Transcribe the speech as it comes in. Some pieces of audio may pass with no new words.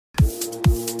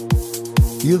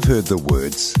You've heard the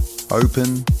words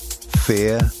open,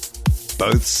 fair,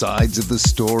 both sides of the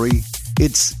story.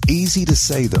 It's easy to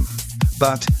say them,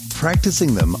 but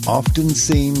practicing them often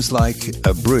seems like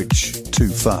a bridge too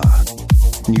far.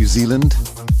 New Zealand,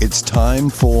 it's time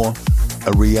for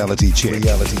a reality check.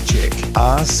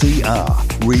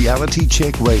 RCR, Reality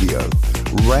Check Radio.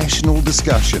 Rational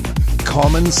discussion,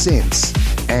 common sense,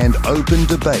 and open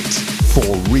debate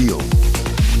for real.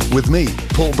 With me,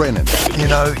 Paul Brennan. You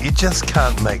know, you just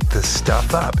can't make this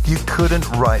stuff up. You couldn't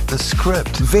write the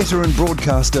script. Veteran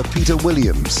broadcaster Peter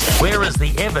Williams. Where is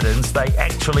the evidence they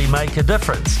actually make a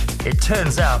difference? It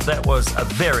turns out that was a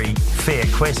very fair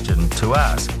question to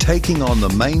ask. Taking on the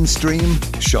mainstream,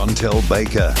 Chantel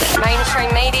Baker.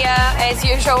 Mainstream media, as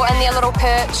usual, in their little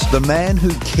perch. The man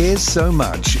who cares so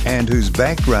much and whose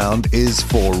background is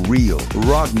for real,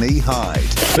 Rodney Hyde.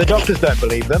 The doctors don't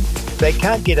believe them. They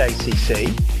can't get ACC.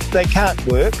 They can't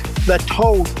work. They're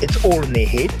told it's all in their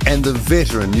head. And the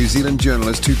veteran New Zealand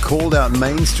journalist who called out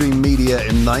mainstream media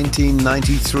in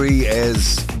 1993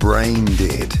 as brain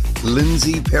dead,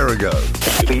 Lindsay Perigo.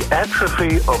 The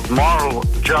atrophy of moral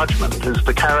judgment is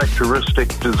the characteristic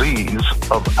disease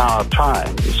of our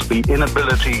times. The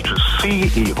inability to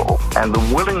see evil and the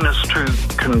willingness to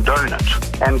condone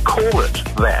it and call it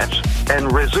that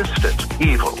and resist it,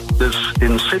 evil. This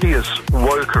insidious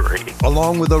wokery.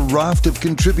 Along with a raft of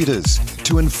contributors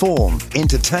to inform,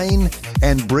 entertain,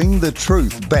 and bring the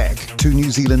truth back to New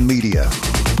Zealand media.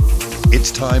 It's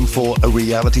time for a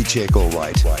reality check, all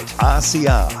right.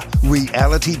 RCR,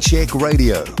 Reality Check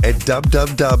Radio at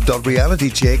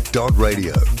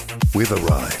www.realitycheck.radio. We've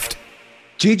arrived.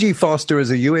 Gigi Foster is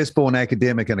a US-born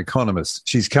academic and economist.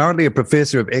 She's currently a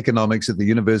professor of economics at the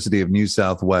University of New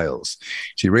South Wales.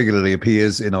 She regularly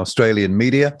appears in Australian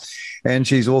media, and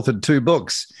she's authored 2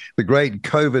 books, The Great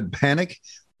COVID Panic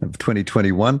of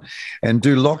 2021 and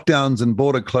Do Lockdowns and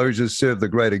Border Closures Serve the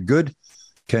Greater Good?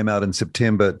 Came out in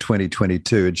September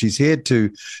 2022. And she's here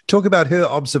to talk about her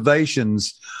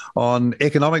observations on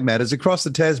economic matters across the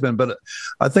Tasman, but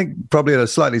I think probably at a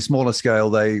slightly smaller scale,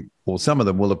 some of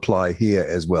them will apply here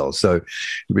as well. So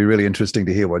it'll be really interesting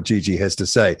to hear what Gigi has to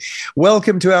say.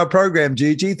 Welcome to our program,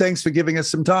 Gigi. Thanks for giving us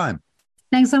some time.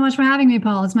 Thanks so much for having me,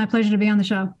 Paul. It's my pleasure to be on the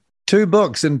show. 2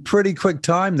 books in pretty quick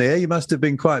time there. You must have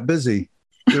been quite busy.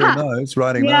 Doing those,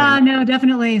 writing those. Yeah, no,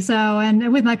 definitely. So,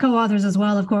 and with my co-authors as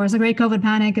well, of course. The Great COVID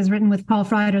Panic is written with Paul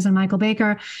Frieders and Michael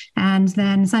Baker. And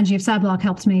then Sanjeev Sablock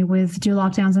helped me with Do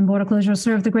Lockdowns and Border Closures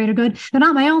Serve the Greater Good. They're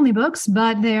not my only books,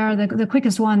 but they are the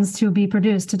quickest ones to be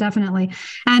produced, definitely.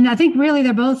 And I think really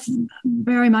they're both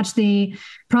very much the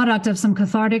product of some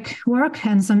cathartic work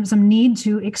and some need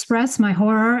to express my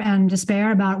horror and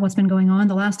despair about what's been going on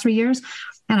the last 3 years.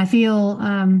 And I feel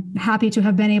happy to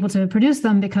have been able to produce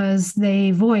them because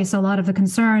they voice a lot of the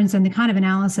concerns and the kind of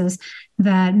analysis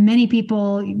that many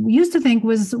people used to think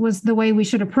was the way we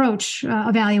should approach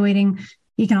evaluating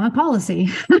economic policy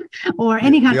or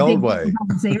any kind of big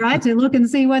policy, right? To look and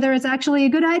see whether it's actually a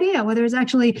good idea, whether it's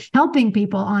actually helping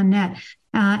people on net.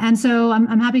 And so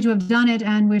I'm happy to have done it,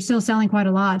 and we're still selling quite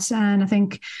a lot. And I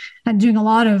think I'm doing a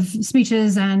lot of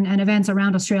speeches and events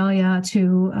around Australia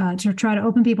to try to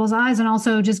open people's eyes and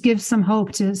also just give some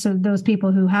hope to those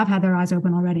people who have had their eyes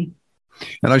open already.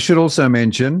 And I should also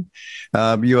mention,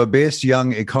 you are Best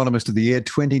Young Economist of the Year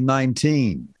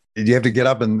 2019. Did you have to get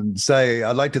up and say,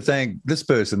 I'd like to thank this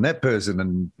person, that person,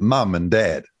 and mum and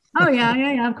dad? Oh,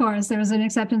 yeah, of course. There was an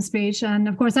acceptance speech. And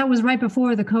of course, that was right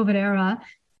before the COVID era.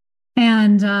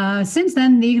 And since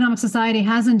then, the Economic Society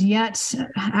hasn't yet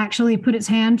actually put its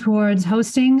hand towards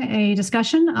hosting a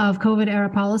discussion of COVID-era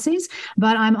policies,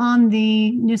 but I'm on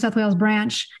the New South Wales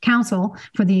branch council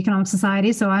for the Economic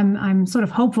Society, so I'm sort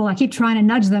of hopeful. I keep trying to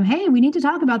nudge them, hey, we need to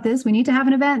talk about this. We need to have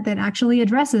an event that actually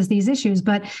addresses these issues.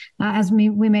 But as we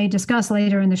may discuss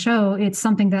later in the show, it's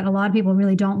something that a lot of people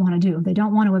really don't want to do. They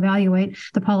don't want to evaluate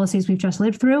the policies we've just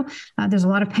lived through. There's a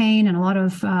lot of pain and a lot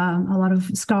of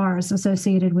scars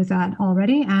associated with that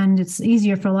already, and it's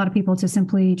easier for a lot of people to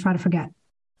simply try to forget.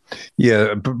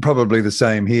 Yeah, probably the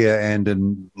same here and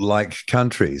in like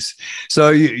countries. So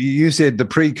you said the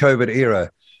pre-COVID era,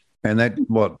 and that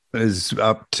what is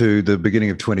up to the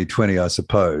beginning of 2020, I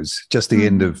suppose, just the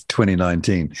end of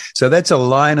 2019. So that's a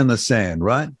line in the sand,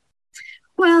 right?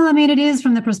 Well, I mean, it is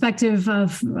from the perspective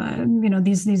of,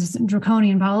 these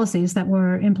draconian policies that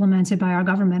were implemented by our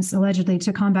governments allegedly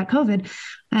to combat COVID,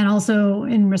 and also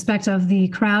in respect of the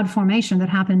crowd formation that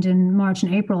happened in March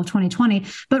and April of 2020.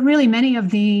 But really, many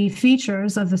of the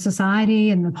features of the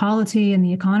society and the polity and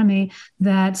the economy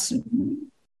that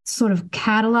sort of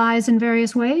catalyzed in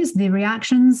various ways the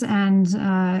reactions and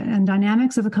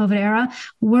dynamics of the COVID era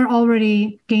were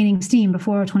already gaining steam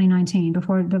before 2019,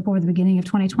 before the beginning of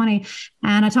 2020.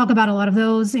 And I talk about a lot of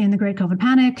those in the Great COVID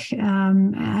Panic,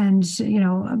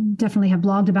 and definitely have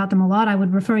blogged about them a lot. I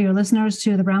would refer your listeners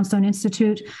to the Brownstone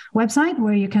Institute website,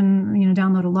 where you can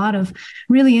download a lot of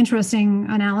really interesting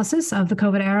analysis of the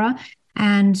COVID era.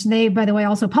 And they, by the way,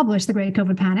 also published The Great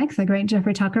COVID Panic, the great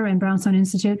Jeffrey Tucker and Brownstone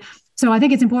Institute. So I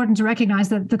think it's important to recognize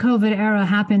that the COVID era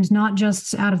happened not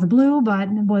just out of the blue, but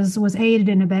was aided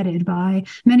and abetted by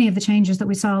many of the changes that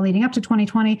we saw leading up to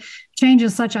 2020,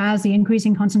 changes such as the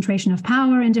increasing concentration of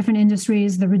power in different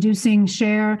industries, the reducing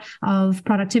share of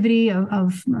productivity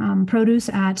of produce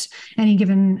at any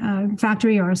given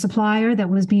factory or supplier that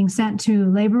was being sent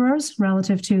to laborers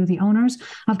relative to the owners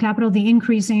of capital, the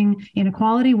increasing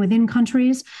inequality within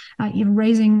countries,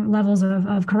 raising levels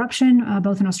of corruption,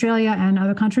 both in Australia and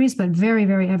other countries, but very,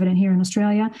 very evident here in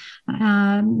Australia.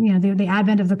 The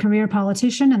advent of the career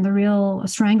politician and the real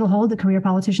stranglehold that career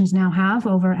politicians now have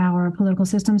over our political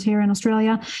systems here in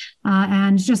Australia,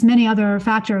 and just many other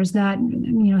factors that,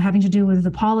 having to do with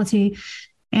the polity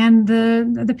and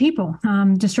the people,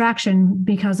 distraction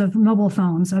because of mobile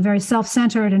phones, a very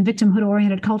self-centered and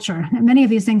victimhood-oriented culture. And many of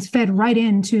these things fed right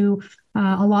into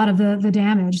a lot of the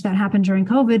damage that happened during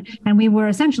COVID, and we were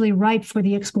essentially ripe for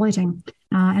the exploiting.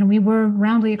 And we were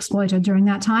roundly exploited during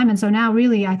that time. And so now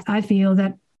really, I feel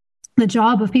that the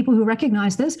job of people who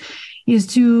recognize this is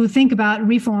to think about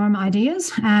reform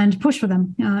ideas and push for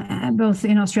them, both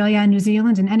in Australia and New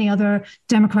Zealand and any other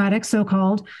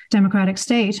so-called democratic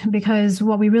state, because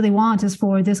what we really want is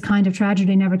for this kind of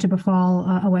tragedy never to befall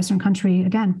a Western country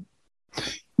again.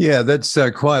 Yeah, that's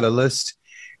quite a list.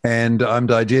 And I'm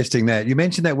digesting that. You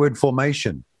mentioned that word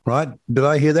formation, right? Did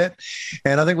I hear that?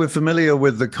 And I think we're familiar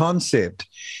with the concept.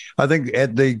 I think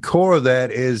at the core of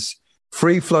that is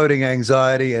free-floating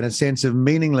anxiety and a sense of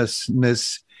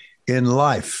meaninglessness in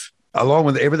life, along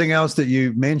with everything else that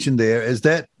you mentioned there. Is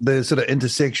that the sort of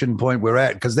intersection point we're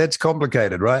at? Because that's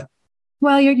complicated, right?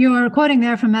 Well, you're quoting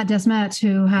there from Matt Desmet,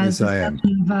 who has the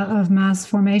concept of mass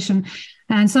formation.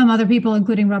 And some other people,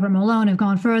 including Robert Malone, have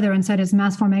gone further and said it's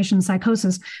mass formation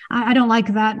psychosis. I don't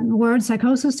like that word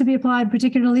psychosis to be applied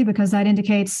particularly, because that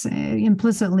indicates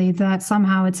implicitly that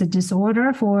somehow it's a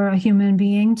disorder for a human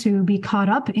being to be caught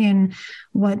up in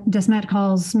what Desmet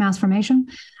calls mass formation.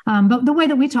 But the way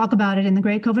that we talk about it in the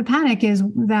Great COVID Panic is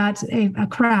that a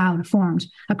crowd formed,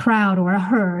 a crowd or a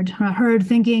herd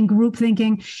thinking, group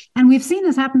thinking. And we've seen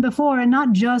this happen before, and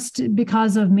not just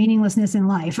because of meaninglessness in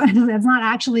life. That's not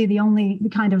actually the only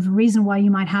kind of reason why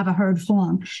you might have a herd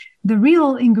form. The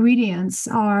real ingredients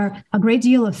are a great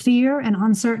deal of fear and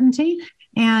uncertainty,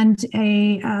 and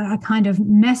a kind of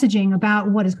messaging about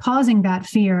what is causing that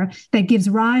fear that gives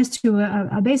rise to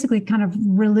a basically kind of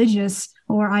religious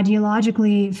or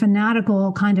ideologically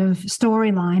fanatical kind of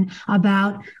storyline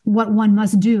about what one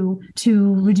must do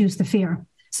to reduce the fear.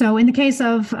 So in the case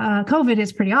of COVID,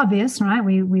 it's pretty obvious, right?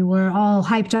 We were all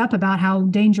hyped up about how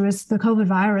dangerous the COVID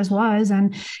virus was.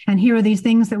 And here are these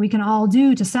things that we can all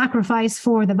do to sacrifice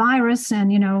for the virus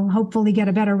and, hopefully get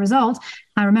a better result.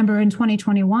 I remember in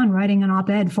 2021 writing an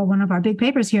op-ed for one of our big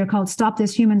papers here called Stop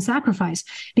This Human Sacrifice,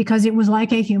 because it was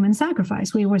like a human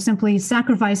sacrifice. We were simply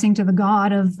sacrificing to the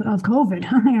god of COVID,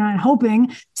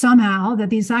 hoping somehow that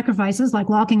these sacrifices, like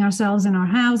locking ourselves in our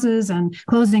houses and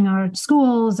closing our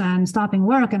schools and stopping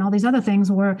work and all these other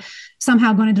things, were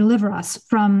somehow going to deliver us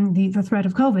from the threat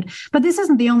of COVID. But this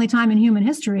isn't the only time in human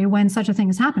history when such a thing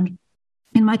has happened.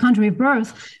 In my country of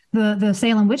birth, the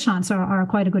Salem witch hunts are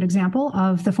quite a good example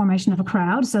of the formation of a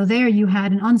crowd. So there you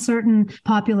had an uncertain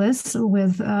populace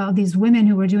with these women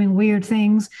who were doing weird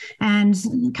things and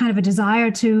kind of a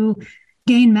desire to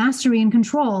gain mastery and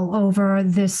control over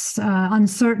this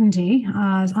uncertain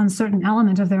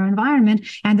element of their environment.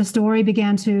 And the story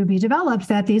began to be developed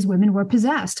that these women were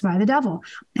possessed by the devil.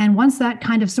 And once that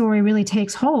kind of story really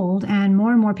takes hold and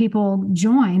more people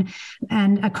join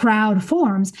and a crowd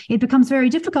forms, it becomes very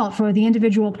difficult for the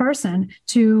individual person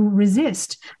to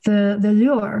resist the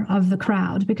lure of the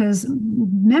crowd, because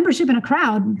membership in a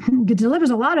crowd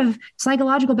delivers a lot of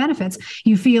psychological benefits.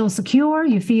 You feel secure.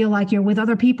 You feel like you're with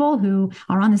other people who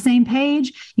are on the same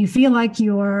page. You feel like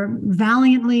you're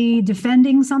valiantly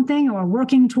defending something or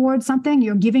working towards something.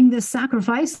 You're giving this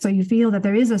sacrifice. So you feel that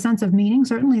there is a sense of meaning,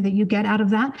 certainly, that you get out of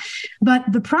that.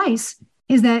 But the price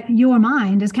is that your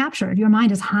mind is captured. Your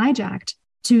mind is hijacked.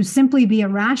 to simply be a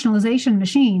rationalization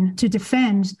machine to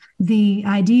defend the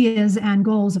ideas and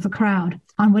goals of the crowd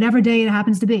on whatever day it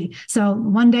happens to be. So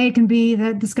one day it can be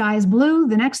that the sky is blue,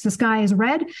 the next the sky is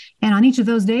red. And on each of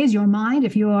those days, your mind,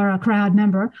 if you are a crowd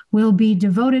member, will be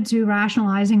devoted to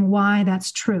rationalizing why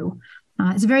that's true.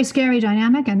 It's a very scary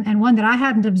dynamic and one that I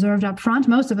hadn't observed up front.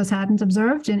 Most of us hadn't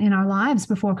observed in our lives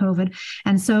before COVID.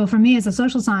 And so for me as a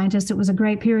social scientist, it was a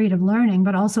great period of learning,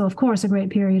 but also, of course, a great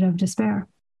period of despair.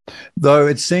 Though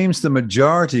it seems the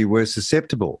majority were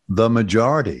susceptible, the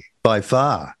majority by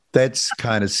far. That's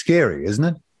kind of scary, isn't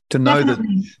it? To know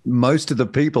Definitely. That most of the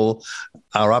people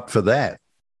are up for that.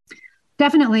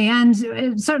 Definitely. And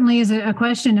it certainly is a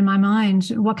question in my mind.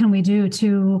 What can we do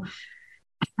to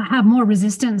have more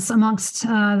resistance amongst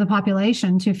the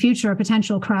population to future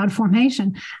potential crowd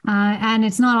formation? And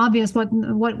it's not obvious what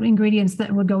ingredients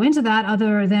that would go into that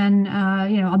other than,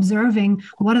 observing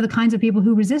what are the kinds of people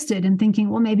who resisted and thinking,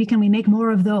 well, maybe can we make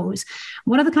more of those?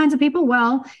 What are the kinds of people?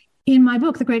 Well, in my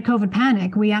book, The Great COVID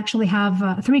Panic, we actually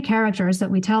have 3 characters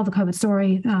that we tell the COVID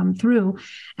story through.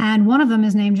 And one of them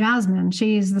is named Jasmine.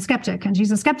 She's the skeptic, and she's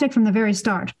a skeptic from the very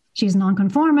start. She's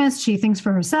nonconformist. She thinks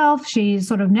for herself. She's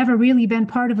sort of never really been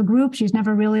part of a group. She's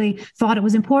never really thought it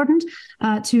was important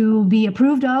to be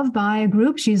approved of by a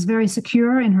group. She's very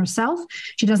secure in herself.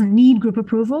 She doesn't need group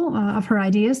approval of her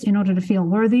ideas in order to feel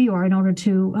worthy or in order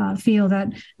to feel that,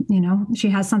 she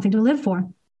has something to live for.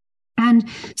 And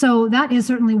so that is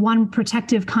certainly one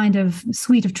protective kind of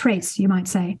suite of traits, you might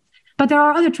say. But there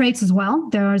are other traits as well.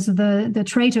 There's the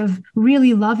trait of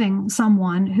really loving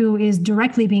someone who is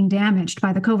directly being damaged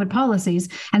by the COVID policies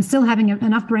and still having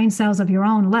enough brain cells of your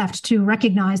own left to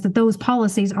recognize that those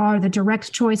policies are the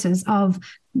direct choices of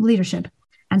leadership.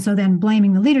 And so then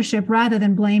blaming the leadership rather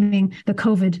than blaming the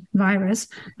COVID virus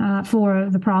for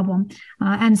the problem.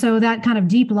 And so that kind of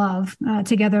deep love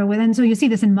together with, and so you see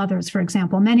this in mothers, for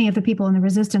example. Many of the people in the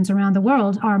resistance around the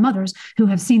world are mothers who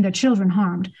have seen their children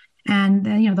harmed. And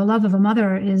the love of a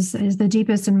mother is the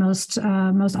deepest and most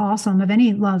awesome of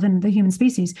any love in the human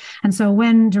species. And so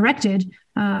when directed,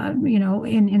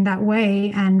 in that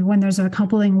way, and when there's a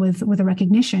coupling with a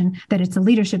recognition that it's the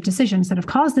leadership decisions that have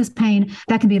caused this pain,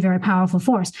 that can be a very powerful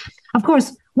force. Of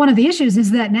course, one of the issues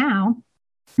is that now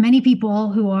many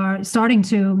people who are starting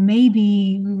to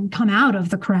maybe come out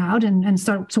of the crowd and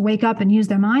start to wake up and use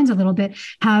their minds a little bit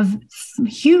have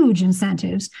huge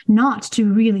incentives not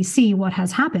to really see what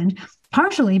has happened,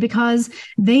 partially because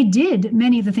they did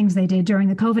many of the things they did during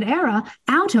the COVID era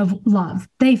out of love.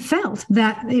 They felt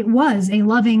that it was a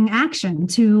loving action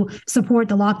to support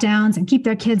the lockdowns and keep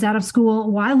their kids out of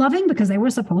school. Why loving? Because they were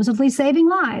supposedly saving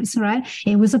lives, right?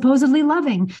 It was supposedly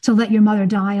loving to let your mother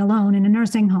die alone in a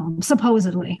nursing home,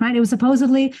 supposedly, right? It was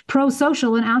supposedly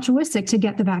pro-social and altruistic to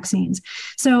get the vaccines.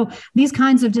 So these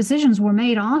kinds of decisions were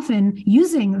made often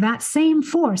using that same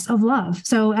force of love.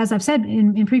 So as I've said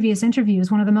in previous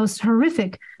interviews, one of the most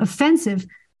horrific, offensive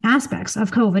aspects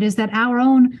of COVID is that our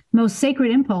own most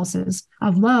sacred impulses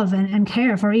of love and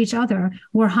care for each other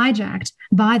were hijacked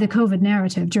by the COVID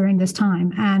narrative during this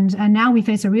time. And now we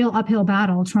face a real uphill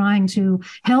battle trying to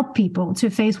help people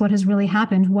to face what has really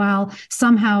happened while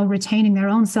somehow retaining their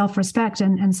own self-respect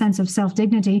and sense of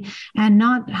self-dignity and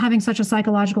not having such a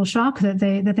psychological shock that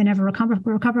they never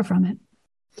recover from it.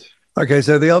 Okay,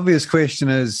 so the obvious question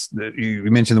is, that you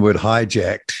mentioned the word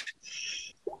hijacked.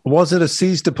 Was it a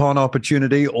seized upon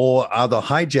opportunity, or are the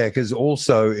hijackers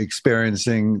also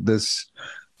experiencing this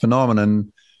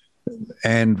phenomenon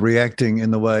and reacting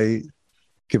in the way,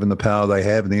 given the power they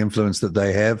have and the influence that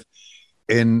they have,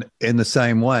 in the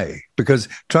same way? Because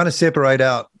trying to separate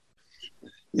out,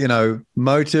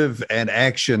 motive and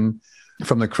action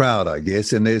from the crowd, I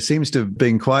guess, and there seems to have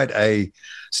been quite a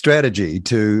strategy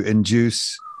to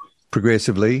induce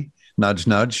progressively, nudge,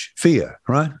 nudge, fear,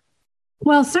 right?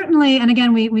 Well, certainly, and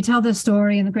again, we tell this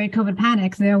story in The Great COVID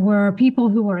Panic. There were people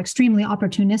who were extremely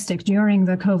opportunistic during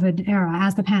the COVID era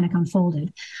as the panic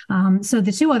unfolded. So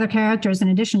the 2 other characters, in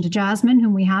addition to Jasmine,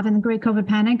 whom we have in The Great COVID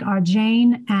Panic, are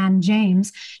Jane and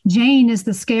James. Jane is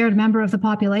the scared member of the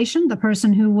population, the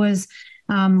person who was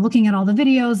looking at all the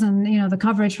videos and, the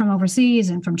coverage from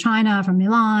overseas and from China, from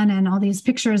Milan, and all these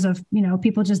pictures of,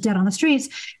 people just dead on the streets,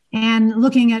 and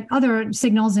looking at other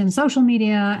signals in social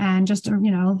media and just,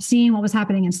 seeing what was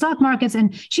happening in stock markets.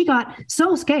 And she got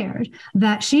so scared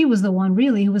that she was the one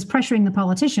really who was pressuring the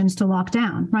politicians to lock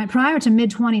down, right? Prior to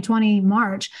mid-2020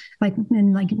 March,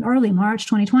 early March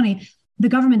 2020, the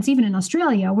governments, even in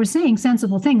Australia, were saying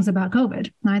sensible things about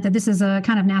COVID, right? That this is a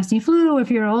kind of nasty flu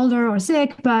if you're older or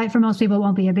sick, but for most people, it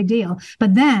won't be a big deal.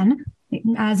 But then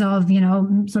as of,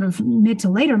 sort of mid to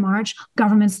later March,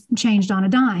 governments changed on a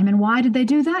dime. And why did they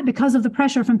do that? Because of the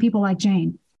pressure from people like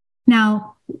Jane.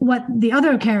 Now, what the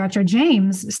other character,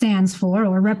 James, stands for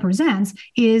or represents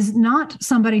is not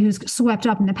somebody who's swept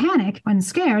up in a panic and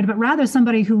scared, but rather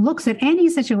somebody who looks at any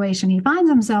situation he finds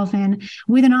himself in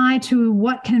with an eye to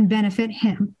what can benefit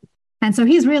him. And so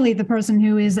he's really the person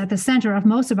who is at the center of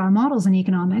most of our models in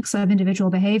economics of individual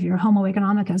behavior, homo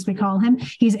economicus, we call him.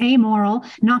 He's amoral,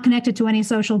 not connected to any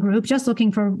social group, just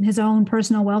looking for his own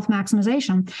personal wealth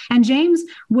maximization. And James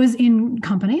was in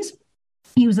companies.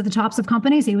 He was at the tops of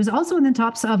companies. He was also in the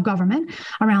tops of government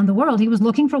around the world. He was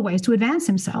looking for ways to advance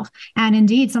himself. And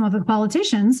indeed, some of the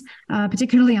politicians,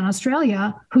 particularly in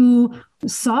Australia, who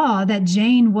saw that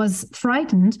Jane was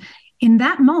frightened, in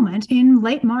that moment, in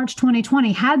late March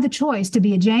 2020, had the choice to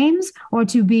be a James or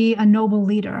to be a noble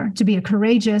leader, to be a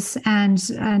courageous and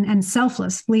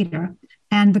selfless leader.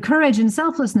 And the courage and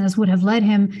selflessness would have led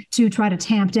him to try to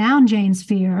tamp down Jane's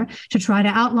fear, to try to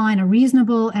outline a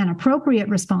reasonable and appropriate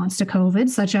response to COVID,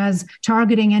 such as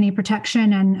targeting any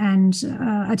protection and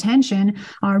attention,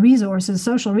 our resources,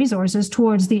 social resources,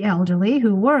 towards the elderly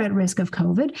who were at risk of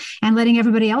COVID, and letting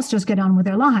everybody else just get on with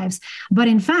their lives. But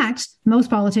in fact, most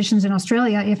politicians in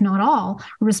Australia, if not all,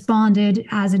 responded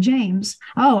as a James.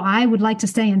 Oh, I would like to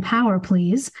stay in power,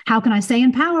 please. How can I stay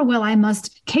in power? Well, I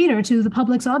must cater to the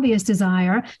public's obvious desire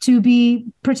to be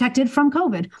protected from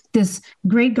COVID, this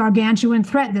great gargantuan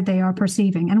threat that they are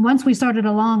perceiving. And once we started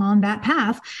along on that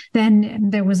path, then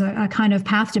there was a kind of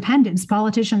path dependence.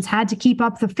 Politicians had to keep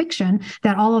up the fiction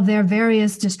that all of their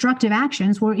various destructive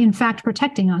actions were in fact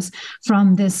protecting us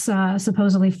from this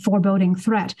supposedly foreboding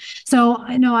threat. So,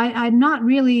 I'm not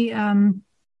really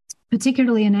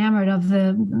particularly enamored of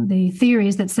the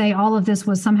theories that say all of this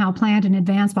was somehow planned in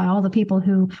advance by all the people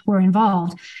who were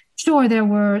involved. Sure, there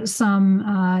were some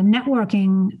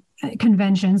networking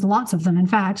conventions, lots of them, in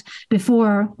fact,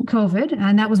 before COVID.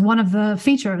 And that was one of the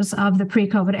features of the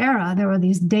pre-COVID era. There were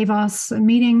these Davos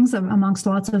meetings amongst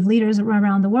lots of leaders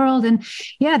around the world. And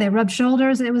yeah, they rubbed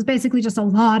shoulders. It was basically just a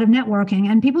lot of networking.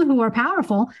 And people who are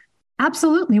powerful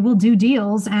absolutely will do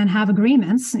deals and have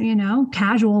agreements,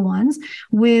 casual ones,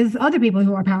 with other people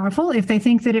who are powerful if they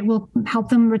think that it will help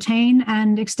them retain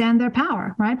and extend their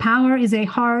power, right? Power is a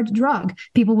hard drug.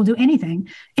 People will do anything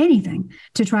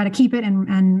to try to keep it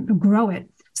and grow it.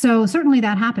 So certainly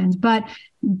that happened. But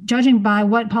judging by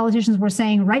what politicians were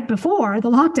saying right before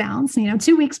the lockdowns,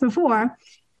 2 weeks before,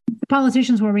 the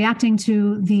politicians were reacting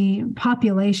to the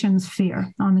population's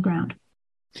fear on the ground.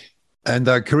 And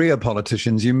career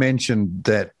politicians, you mentioned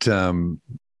that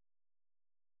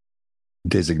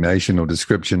designation or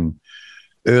description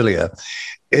earlier.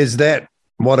 Is that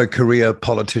what a career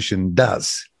politician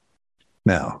does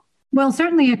now? Well,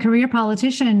 certainly a career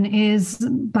politician is,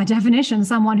 by definition,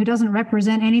 someone who doesn't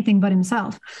represent anything but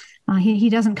himself. He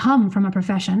doesn't come from a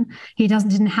profession. He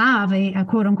didn't have a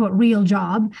quote unquote real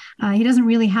job. He doesn't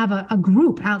really have a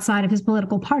group outside of his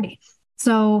political party.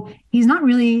 So he's not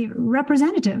really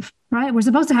representative, right? We're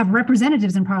supposed to have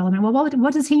representatives in Parliament. Well,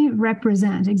 what does he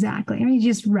represent exactly? He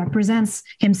just represents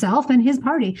himself and his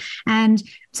party. And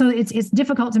so it's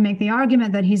difficult to make the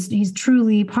argument that he's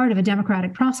truly part of a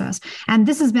democratic process. And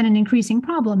this has been an increasing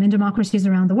problem in democracies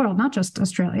around the world, not just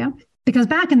Australia. Because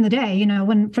back in the day,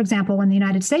 for example, when the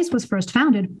United States was first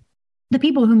founded, the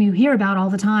people whom you hear about all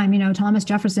the time, Thomas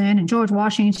Jefferson and George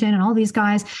Washington and all these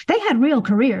guys, they had real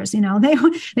careers.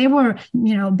 They were,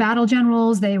 battle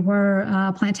generals, they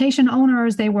were plantation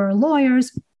owners, they were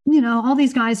lawyers. All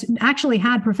these guys actually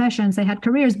had professions, they had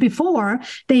careers before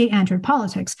they entered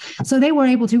politics. So they were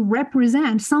able to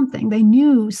represent something. They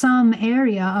knew some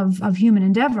area of human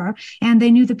endeavor, and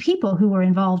they knew the people who were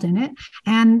involved in it.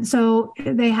 And so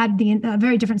they had a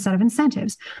very different set of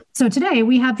incentives. So today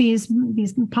we have these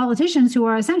politicians who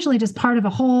are essentially just part of a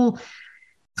whole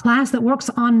class that works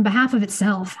on behalf of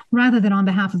itself rather than on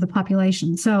behalf of the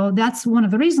population. So that's one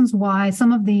of the reasons why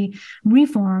some of the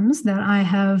reforms that I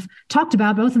have talked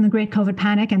about, both in the Great COVID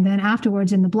Panic and then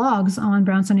afterwards in the blogs on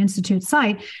Brownstone Institute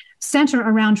site, center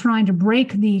around trying to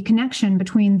break the connection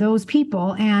between those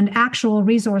people and actual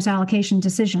resource allocation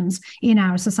decisions in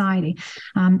our society.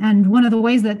 And one of the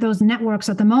ways that those networks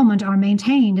at the moment are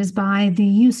maintained is by the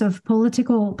use of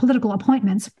political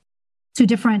appointments to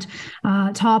different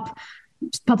top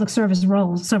public service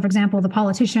roles. So, for example, the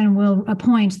politician will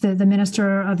appoint the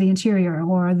Minister of the Interior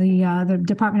or the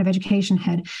Department of Education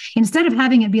head. Instead of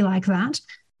having it be like that,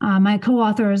 my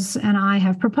co-authors and I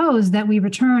have proposed that we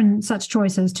return such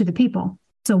choices to the people.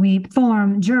 So we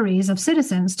form juries of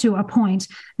citizens to appoint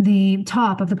the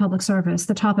top of the public service,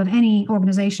 the top of any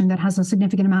organization that has a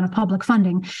significant amount of public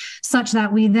funding, such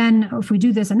that we then, if we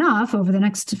do this enough over the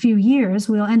next few years,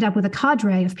 we'll end up with a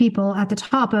cadre of people at the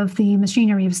top of the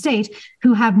machinery of state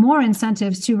who have more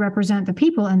incentives to represent the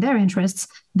people and their interests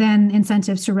than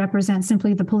incentives to represent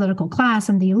simply the political class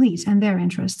and the elite and their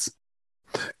interests.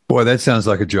 Boy, that sounds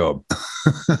like a job.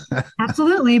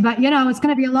 Absolutely. But, it's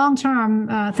going to be a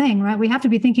long-term thing, right? We have to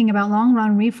be thinking about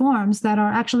long-run reforms that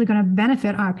are actually going to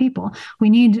benefit our people. We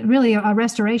need really a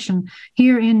restoration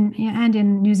here in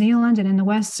New Zealand and in the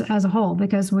West as a whole,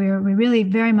 because we're really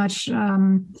very much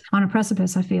on a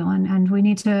precipice, I feel. And we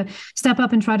need to step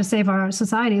up and try to save our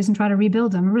societies and try to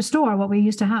rebuild them, restore what we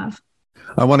used to have.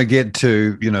 I want to get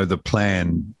to, the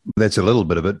plan. That's a little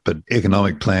bit of it, but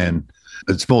economic plan.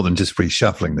 It's more than just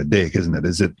reshuffling the deck, isn't it?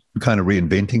 Is it kind of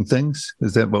reinventing things?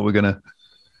 Is that what we're going to...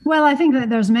 Well, I think that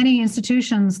there's many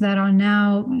institutions that are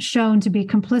now shown to be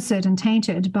complicit and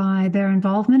tainted by their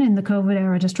involvement in the COVID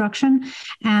era destruction.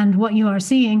 And what you are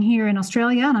seeing here in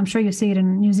Australia, and I'm sure you see it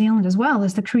in New Zealand as well,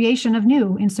 is the creation of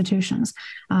new institutions,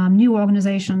 new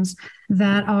organizations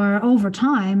that are over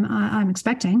time, I'm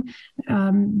expecting,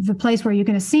 the place where you're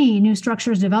going to see new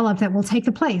structures develop that will take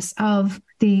the place of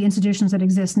the institutions that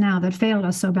exist now that failed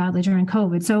us so badly during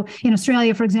COVID. So in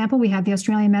Australia, for example, we have the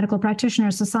Australian Medical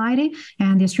Practitioners Society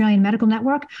and the Australian Medical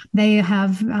Network. They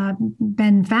have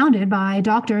been founded by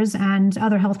doctors and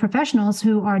other health professionals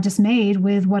who are dismayed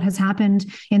with what has happened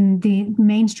in the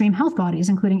mainstream health bodies,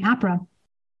 including APRA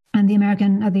and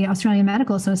the Australian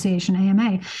Medical Association,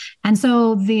 AMA. And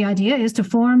so the idea is to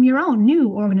form your own new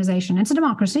organization. It's a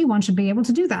democracy. One should be able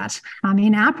to do that. I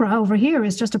mean, APRA over here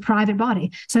is just a private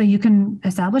body. So you can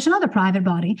establish another private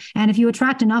body. And if you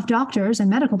attract enough doctors and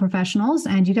medical professionals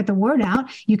and you get the word out,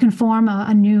 you can form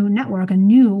a new network, a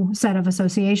new set of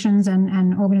associations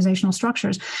and organizational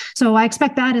structures. So I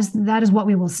expect that is what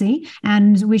we will see.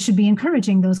 And we should be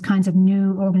encouraging those kinds of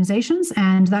new organizations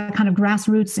and that kind of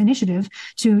grassroots initiative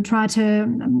to try to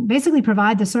basically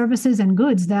provide the services and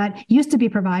goods that used to be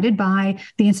provided by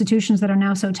the institutions that are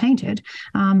now so tainted,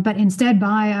 but instead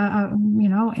by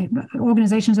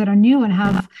organizations that are new and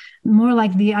have more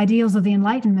like the ideals of the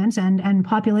Enlightenment and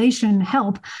population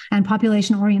help and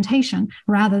population orientation,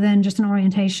 rather than just an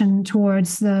orientation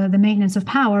towards the maintenance of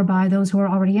power by those who are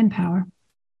already in power.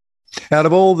 Out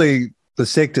of all the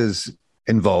sectors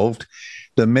involved,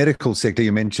 the medical sector,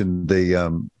 you mentioned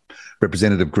the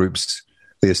representative groups,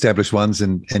 the established ones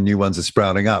and new ones are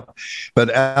sprouting up.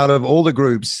 But out of all the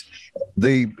groups,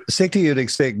 the sector you'd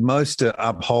expect most to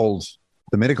uphold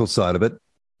the medical side of it,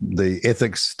 the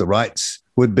ethics, the rights,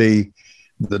 would be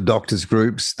the doctors'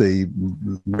 groups, the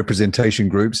representation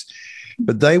groups.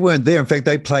 But they weren't there. In fact,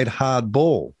 they played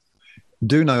hardball.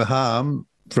 Do no harm,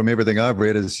 from everything I've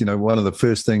read, is, one of the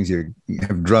first things you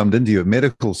have drummed into you at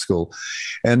medical school.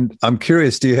 And I'm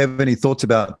curious, do you have any thoughts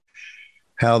about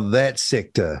how that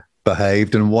sector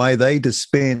behaved and why they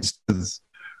dispensed with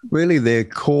really their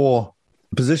core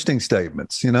positioning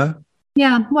statements,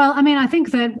 Yeah, well, I mean, I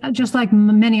think that just like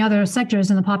many other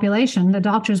sectors in the population, the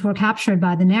doctors were captured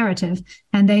by the narrative,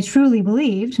 and they truly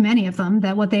believed, many of them,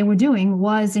 that what they were doing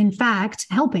was in fact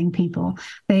helping people.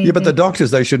 But the doctors,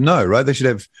 they should know, right? They should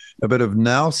have a bit of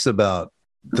nous about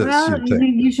this. Well,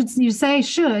 you say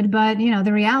should, but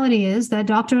the reality is that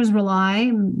doctors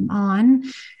rely on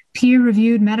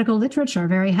peer-reviewed medical literature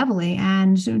very heavily.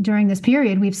 And during this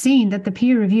period, we've seen that the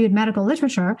peer-reviewed medical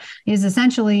literature is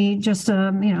essentially just,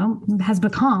 has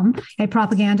become a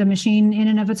propaganda machine in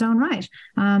and of its own right.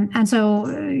 And so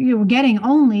you're getting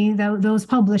only those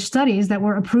published studies that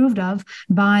were approved of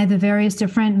by the various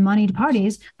different moneyed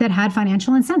parties that had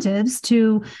financial incentives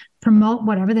to promote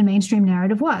whatever the mainstream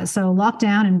narrative was. So lock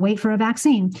down and wait for a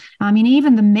vaccine. I mean,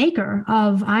 even the maker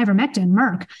of ivermectin,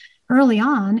 Merck, early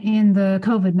on in the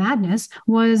COVID madness,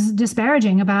 was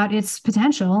disparaging about its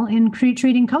potential in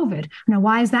treating COVID. Now,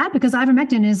 why is that? Because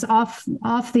ivermectin is off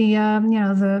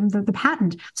the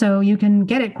patent, so you can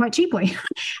get it quite cheaply,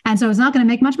 and so it's not going to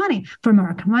make much money for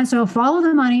Merck. So follow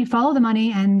the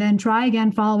money, and then try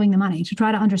again following the money to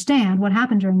try to understand what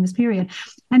happened during this period.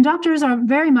 And doctors are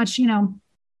very much,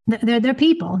 they're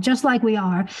people just like we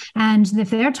are. And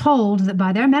if they're told that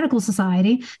by their medical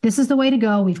society, this is the way to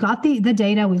go, we've got the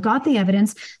data, we've got the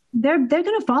evidence, they're going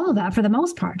to follow that for the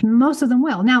most part. Most of them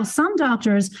will. Now, some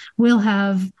doctors will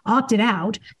have opted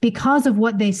out because of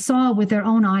what they saw with their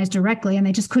own eyes directly, and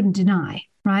they just couldn't deny,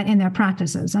 right, in their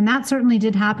practices. And that certainly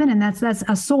did happen. And that's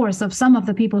a source of some of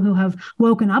the people who have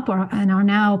woken up and are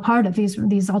now part of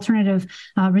these alternative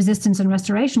resistance and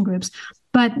restoration groups.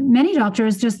 But many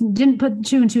doctors just didn't put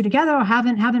two and two together, or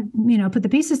haven't put the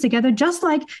pieces together, just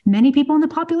like many people in the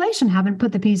population haven't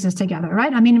put the pieces together,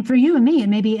 right? I mean, for you and me, it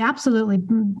may be absolutely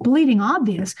bleeding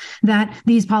obvious that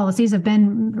these policies have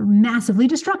been massively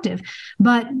destructive.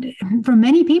 But for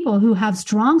many people who have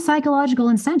strong psychological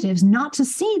incentives not to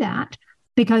see that,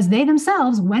 because they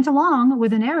themselves went along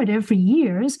with a narrative for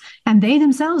years, and they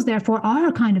themselves, therefore, are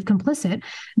kind of complicit,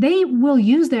 they will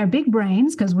use their big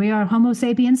brains, because we are Homo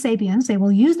sapiens sapiens, they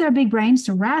will use their big brains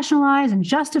to rationalize and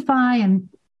justify and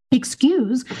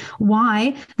excuse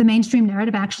why the mainstream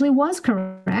narrative actually was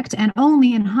correct. And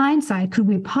only in hindsight could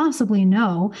we possibly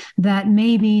know that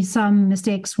maybe some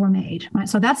mistakes were made, right?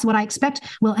 So that's what I expect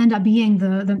will end up being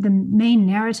the main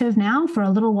narrative now for a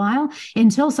little while,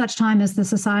 until such time as the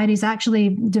societies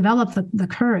actually develop the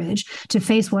courage to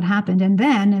face what happened.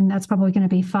 And that's probably going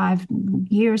to be 5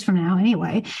 years from now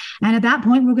anyway. And at that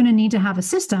point, we're going to need to have a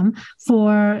system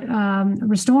for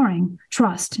restoring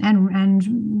trust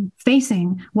and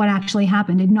facing what actually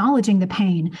happened, acknowledging the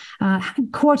pain,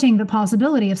 courting the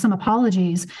possibility of some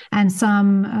apologies and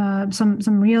some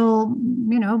real,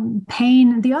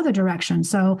 pain the other direction.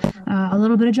 So a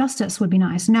little bit of justice would be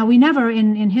nice. Now, we never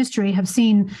in history have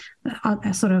seen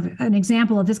a sort of an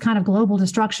example of this kind of global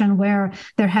destruction where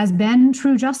there has been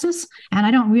true justice, and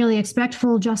I don't really expect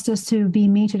full justice to be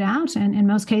meted out. And in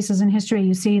most cases in history,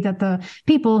 you see that the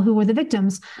people who were the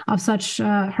victims of such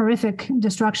horrific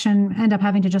destruction end up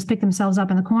having to just pick themselves up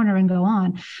in the corner and go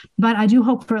on. But I do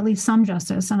hope for at least some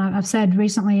justice. And I've said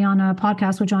recently on a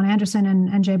podcast with John Anderson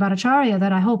and Jay Bhattacharya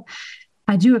that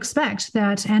I do expect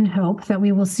that and hope that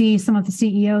we will see some of the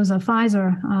CEOs of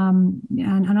Pfizer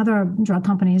and other drug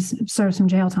companies serve some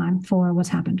jail time for what's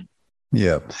happened.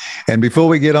 Yeah. And before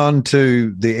we get on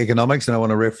to the economics, and I want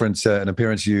to reference an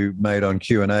appearance you made on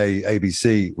Q&A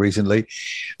ABC recently,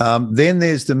 then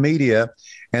there's the media,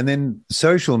 and then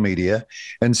social media.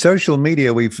 And social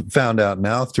media, we've found out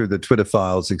now through the Twitter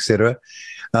files, et cetera,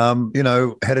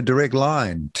 had a direct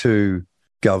line to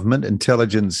government,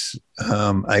 intelligence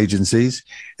agencies.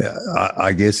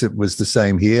 I guess it was the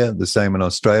same here, the same in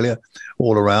Australia,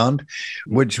 all around,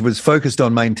 which was focused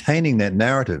on maintaining that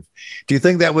narrative. Do you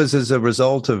think that was as a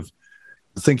result of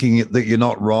thinking that you're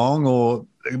not wrong, or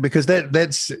because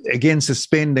that's again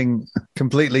suspending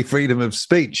completely freedom of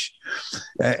speech,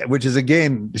 which is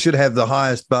again should have the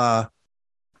highest bar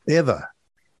ever?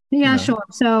 Yeah, sure.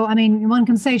 So, I mean, one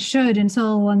can say should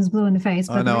until one's blue in the face.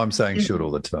 But I know I'm saying should all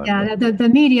the time. Yeah, the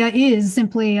media is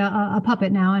simply a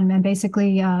puppet now and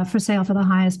basically for sale for the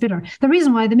highest bidder. The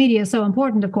reason why the media is so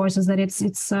important, of course, is that it's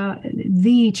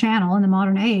the channel in the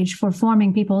modern age for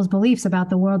forming people's beliefs about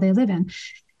the world they live in.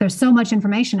 There's so much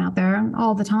information out there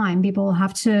all the time. People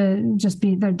have to just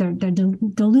they're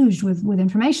deluged with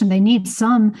information. They need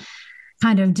some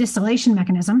kind of distillation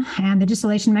mechanism, and the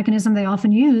distillation mechanism they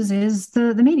often use is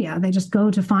the media. They just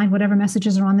go to find whatever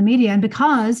messages are on the media, and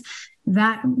because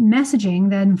that messaging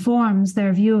then forms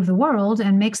their view of the world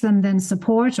and makes them then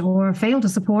support or fail to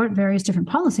support various different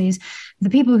policies, the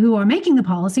people who are making the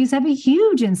policies have a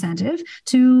huge incentive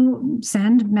to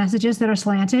send messages that are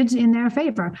slanted in their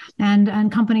favor,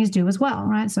 and companies do as well,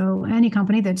 right? So any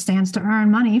company that stands to earn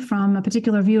money from a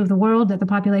particular view of the world that the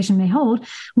population may hold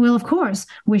will, of course,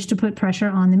 wish to put pressure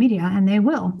on the media, and they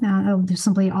will. They'll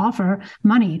simply offer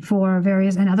money for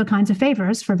various and other kinds of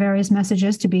favors for various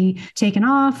messages to be taken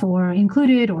off or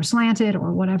included or slanted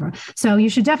or whatever. So you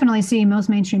should definitely see most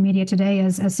mainstream media today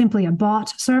as simply a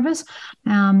bought service,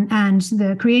 and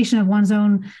the creation of one's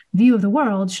own view of the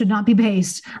world should not be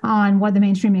based on what the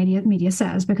mainstream media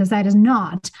says, because that is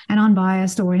not an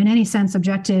unbiased or in any sense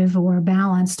objective or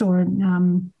balanced or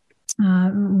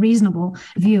reasonable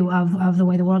view of the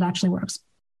way the world actually works.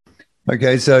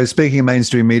 Okay, so speaking of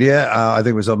mainstream media, I think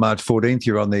it was on March 14th,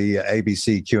 you're on the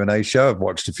ABC Q&A show. I've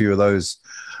watched a few of those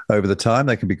over the time.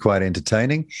 They can be quite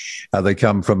entertaining. They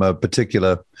come from a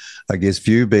particular, I guess,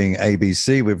 view, being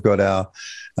ABC. We've got our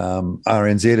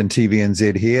RNZ and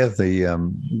TVNZ here,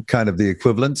 the kind of the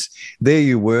equivalents. There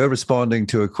you were responding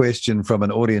to a question from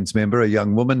an audience member, a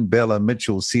young woman, Bella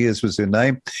Mitchell Sears was her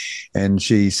name, and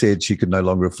she said she could no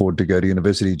longer afford to go to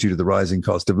university due to the rising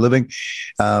cost of living.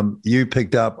 You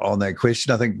picked up on that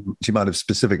question. I think she might have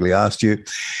specifically asked you,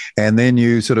 and then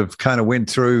you sort of kind of went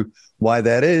through why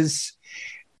that is.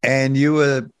 And you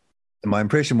were, my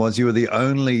impression was you were the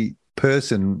only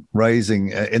person raising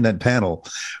in that panel,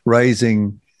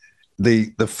 raising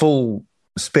the full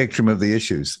spectrum of the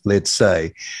issues, let's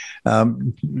say.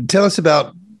 Tell us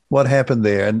about what happened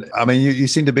there. And I mean, you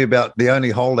seem to be about the only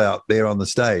holdout there on the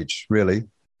stage, really.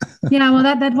 Yeah, well,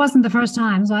 that wasn't the first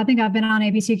time. So I think I've been on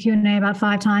ABC Q&A about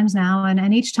 5 times now.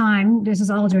 And each time, this is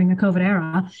all during the COVID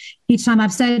era, each time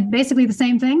I've said basically the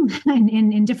same thing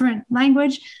in different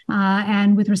language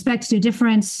and with respect to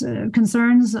different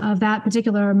concerns of that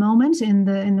particular moment in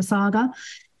the saga.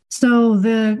 So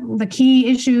the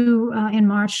key issue in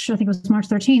March, I think it was March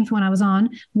 13th when I was on,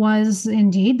 was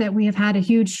indeed that we have had a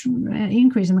huge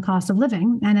increase in the cost of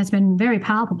living, and it's been very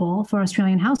palpable for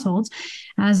Australian households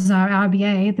as our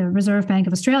RBA, the Reserve Bank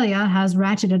of Australia, has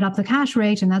ratcheted up the cash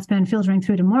rate, and that's been filtering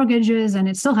through to mortgages, and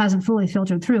it still hasn't fully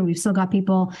filtered through. We've still got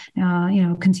people,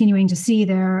 continuing to see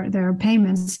their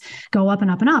payments go up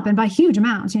and up and up, and by huge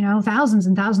amounts, thousands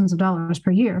and thousands of dollars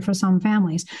per year for some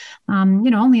families.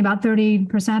 Only about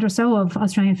 30% or so of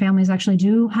Australian families actually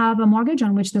do have a mortgage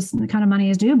on which this kind of money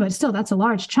is due, but still, that's a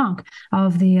large chunk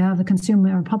of the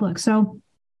consumer public. So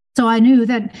I knew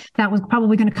that was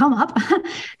probably going to come up,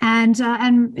 and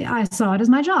I saw it as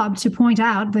my job to point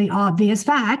out the obvious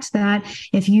fact that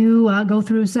if you go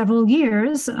through several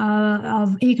years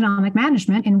of economic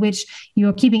management in which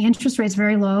you're keeping interest rates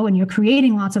very low and you're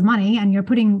creating lots of money and you're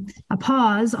putting a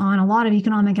pause on a lot of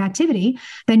economic activity,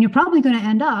 then you're probably going to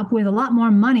end up with a lot more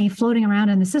money floating around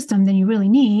in the system than you really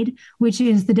need, which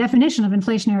is the definition of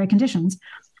inflationary conditions.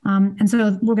 And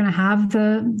so we're going to have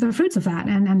the fruits of that.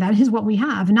 And that is what we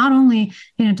have, not only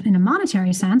in a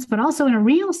monetary sense, but also in a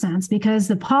real sense, because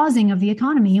the pausing of the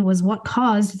economy was what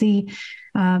caused the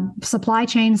supply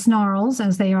chain snarls,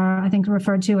 as they are, I think,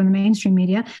 referred to in the mainstream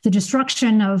media, the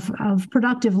destruction of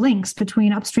productive links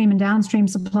between upstream and downstream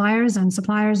suppliers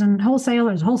and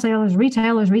wholesalers,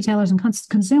 retailers, and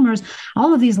consumers.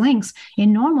 All of these links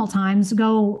in normal times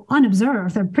go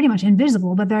unobserved. They're pretty much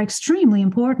invisible, but they're extremely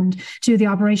important to the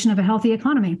operation of a healthy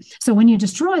economy. So when you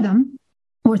destroy them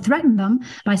or threaten them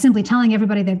by simply telling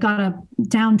everybody they've got to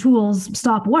down tools,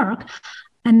 stop work,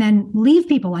 and then leave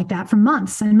people like that for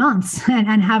months and months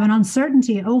and have an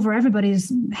uncertainty over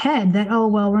everybody's head that, oh,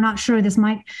 well, we're not sure this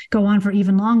might go on for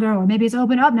even longer, or maybe it's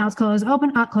open up, now it's closed,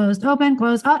 open up, closed, open,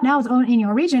 closed up, now it's in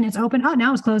your region, it's open up,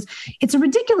 now it's closed. It's a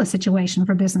ridiculous situation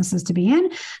for businesses to be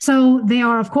in. So they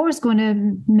are, of course, going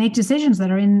to make decisions that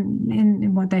are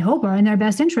in what they hope are in their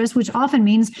best interest, which often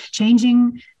means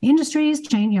changing industries,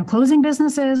 closing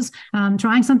businesses,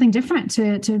 trying something different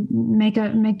to make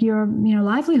your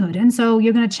livelihood. And so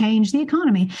you're going to change the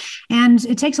economy. And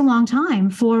it takes a long time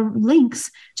for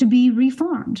links to be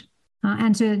reformed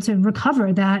and to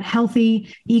recover that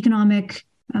healthy economic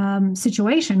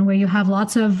situation where you have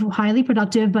lots of highly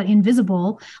productive but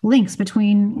invisible links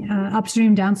between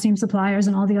upstream, downstream suppliers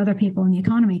and all the other people in the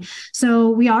economy. So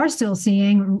we are still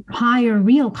seeing higher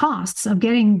real costs of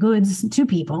getting goods to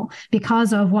people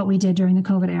because of what we did during the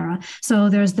COVID era. So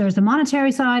there's the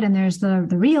monetary side and there's the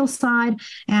real side,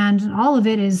 and all of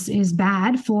it is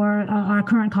bad for our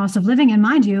current cost of living. And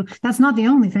mind you, that's not the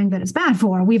only thing that it's bad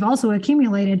for. We've also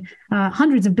accumulated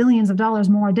hundreds of billions of dollars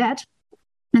more debt.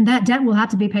 And that debt will have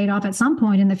to be paid off at some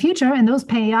point in the future. And those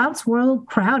payouts will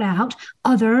crowd out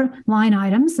other line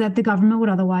items that the government would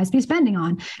otherwise be spending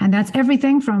on. And that's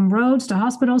everything from roads to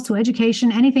hospitals to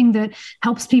education, anything that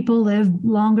helps people live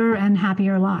longer and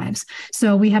happier lives.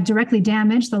 So we have directly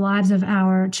damaged the lives of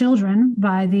our children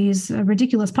by these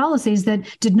ridiculous policies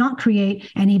that did not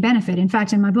create any benefit. In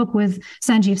fact, in my book with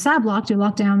Sanjeev Sablock, Do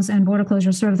Lockdowns and Border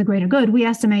Closures Serve the Greater Good, we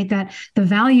estimate that the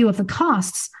value of the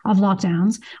costs of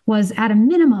lockdowns was at a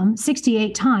minimum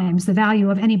 68 times the value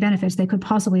of any benefits they could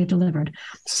possibly have delivered.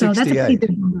 So that's a pretty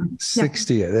big number.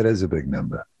 68, yeah. That is a big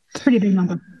number. Pretty big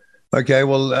number. Okay,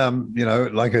 well,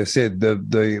 like I said,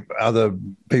 the other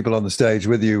people on the stage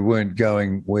with you weren't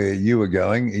going where you were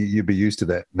going. You'd be used to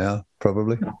that now,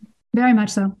 probably. Very much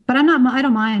so. But I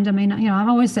don't mind. I mean, I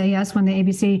always say yes when the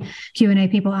ABC Q&A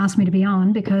people ask me to be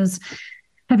on, because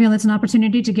I feel it's an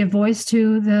opportunity to give voice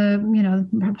to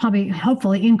the, probably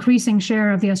hopefully increasing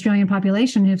share of the Australian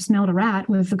population who've smelled a rat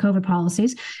with the COVID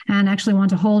policies and actually want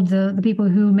to hold the people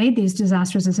who made these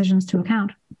disastrous decisions to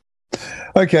account.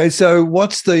 Okay, so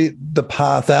what's the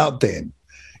path out then,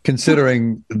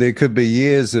 considering there could be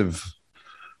years of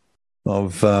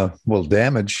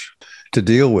damage to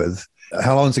deal with?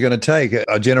 How long is it going to take?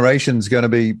 Our generation's going to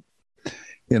be,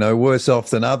 worse off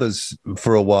than others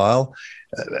for a while.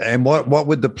 And what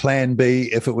would the plan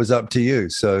be if it was up to you?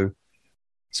 So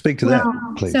Speak to that,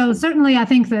 please. So certainly I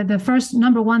think that the first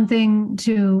number one thing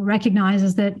to recognize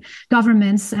is that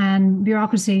governments and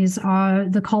bureaucracies are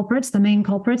the culprits, the main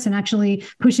culprits, and actually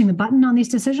pushing the button on these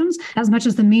decisions. As much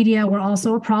as the media were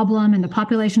also a problem and the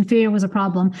population fear was a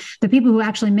problem, the people who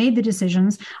actually made the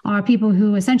decisions are people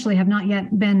who essentially have not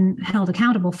yet been held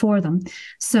accountable for them.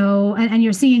 So, and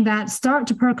you're seeing that start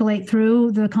to percolate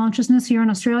through the consciousness here in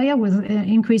Australia with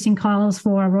increasing calls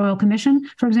for a royal commission,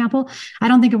 for example. I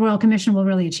don't think a royal commission will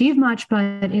really achieve much,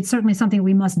 but it's certainly something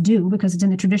we must do because it's in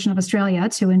the tradition of Australia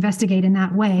to investigate in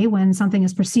that way when something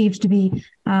is perceived to be,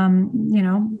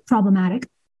 problematic.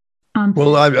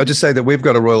 Well, I'll just say that we've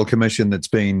got a royal commission that's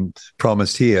been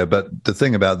promised here, but the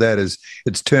thing about that is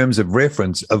its terms of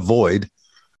reference avoid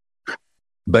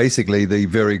basically the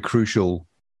very crucial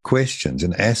questions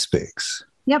and aspects.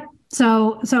 Yep.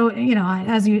 So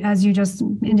as you just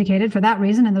indicated, for that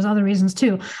reason, and there's other reasons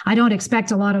too, I don't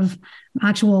expect a lot of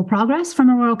actual progress from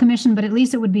a royal commission, but at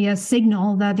least it would be a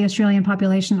signal that the Australian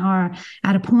population are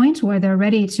at a point where they're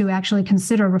ready to actually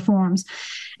consider reforms.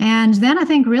 And then I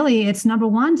think really it's number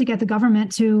one to get the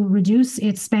government to reduce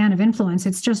its span of influence.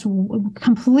 It's just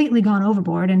completely gone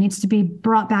overboard and needs to be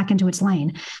brought back into its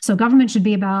lane. So government should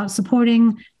be about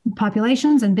supporting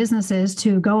populations and businesses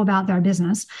to go about their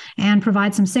business and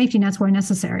provide some safety nets where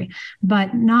necessary,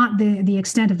 but not the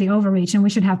extent of the overreach. And we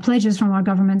should have pledges from our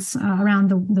governments around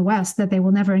the West that they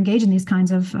will never engage in these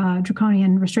kinds of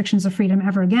draconian restrictions of freedom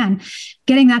ever again.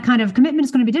 Getting that kind of commitment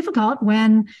is going to be difficult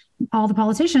when all the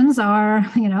politicians are,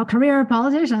 career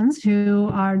politicians who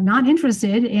are not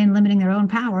interested in limiting their own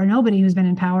power. Nobody who's been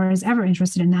in power is ever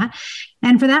interested in that.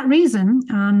 And for that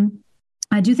reason,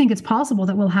 I do think it's possible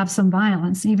that we'll have some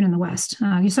violence, even in the West.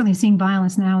 You're certainly seeing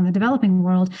violence now in the developing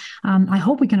world. I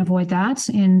hope we can avoid that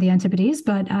in the Antipodes,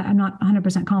 but I'm not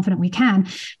 100% confident we can.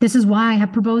 This is why I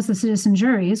have proposed the citizen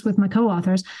juries with my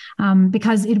co-authors,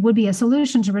 because it would be a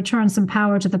solution to return some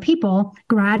power to the people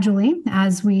gradually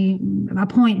as we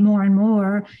appoint more and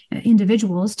more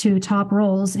individuals to top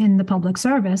roles in the public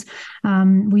service.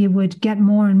 We would get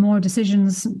more and more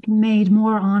decisions made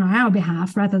more on our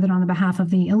behalf rather than on the behalf of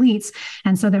the elites.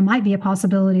 And so there might be a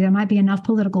possibility, there might be enough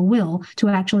political will to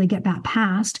actually get that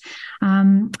passed.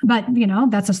 But,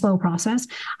 that's a slow process.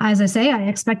 As I say, I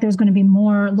expect there's going to be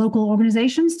more local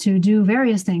organizations to do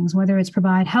various things, whether it's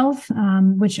provide health,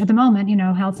 which at the moment,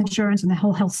 health insurance and the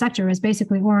whole health sector is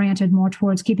basically oriented more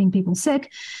towards keeping people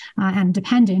sick and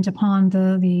dependent upon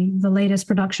the latest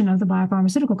production of the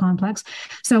biopharmaceutical complex.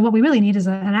 So what we really need is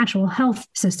an actual health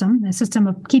system, a system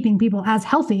of keeping people as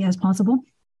healthy as possible.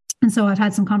 And so I've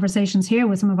had some conversations here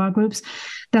with some of our groups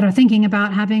that are thinking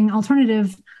about having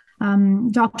alternative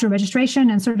doctor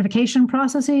registration and certification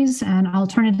processes and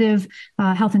alternative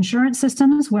health insurance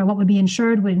systems where what would be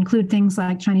insured would include things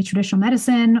like Chinese traditional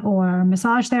medicine or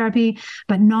massage therapy,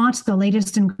 but not the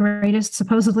latest and greatest,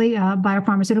 supposedly,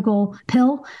 biopharmaceutical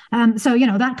pill. So,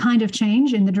 that kind of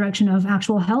change in the direction of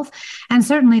actual health. And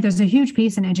certainly there's a huge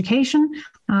piece in education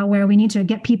where we need to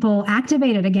get people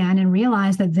activated again and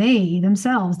realize that they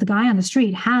themselves, the guy on the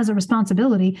street, has a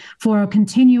responsibility for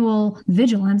continual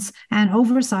vigilance and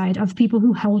oversight of people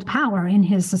who hold power in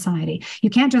his society. You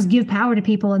can't just give power to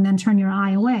people and then turn your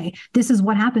eye away. This is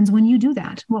what happens when you do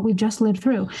that, what we've just lived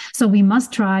through. So we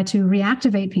must try to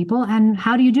reactivate people. And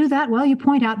how do you do that? Well, you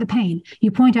point out the pain,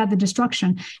 you point out the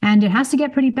destruction, and it has to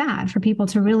get pretty bad for people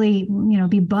to really,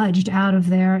 be budged out of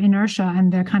their inertia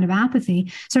and their kind of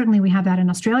apathy. Certainly we have that in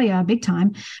Australia big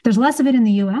time. There's less of it in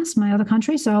the US, my other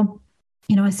country. So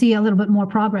I see a little bit more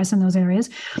progress in those areas.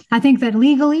 I think that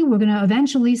legally, we're going to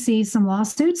eventually see some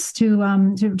lawsuits to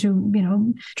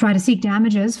try to seek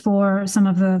damages for some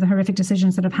of the horrific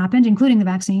decisions that have happened, including the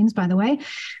vaccines, by the way.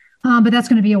 But that's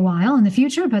going to be a while in the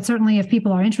future. But certainly if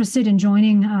people are interested in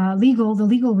joining the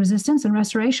legal resistance and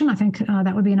restoration, I think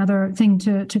that would be another thing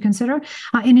to consider.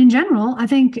 And in general, I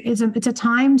think it's a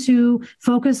time to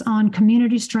focus on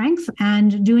community strength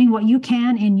and doing what you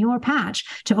can in your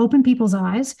patch to open people's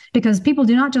eyes, because people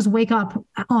do not just wake up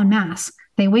en masse.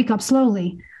 They wake up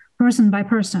slowly, person by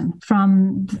person,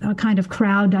 from a kind of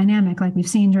crowd dynamic like we've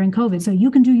seen during COVID. So you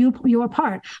can do your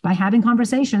part by having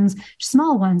conversations,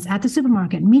 small ones, at the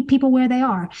supermarket, meet people where they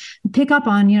are, pick up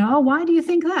on, why do you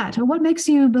think that? Or what makes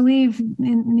you believe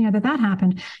that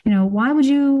happened? Why would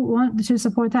you want to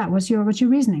support that? What's your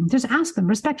reasoning? Just ask them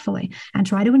respectfully and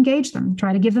try to engage them,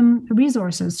 try to give them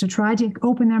resources to try to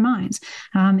open their minds.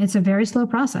 It's a very slow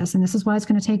process, and this is why it's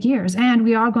going to take years. And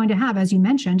we are going to have, as you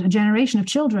mentioned, a generation of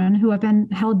children who have been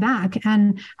held back back and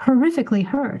horrifically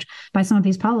hurt by some of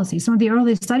these policies. Some of the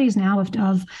early studies now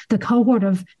of the cohort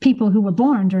of people who were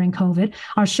born during COVID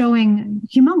are showing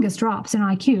humongous drops in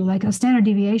IQ, like a standard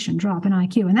deviation drop in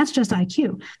IQ. And that's just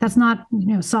IQ. That's not,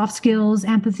 soft skills,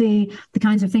 empathy, the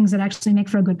kinds of things that actually make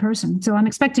for a good person. So I'm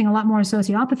expecting a lot more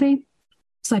sociopathy,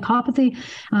 psychopathy,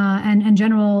 and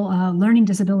general learning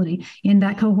disability in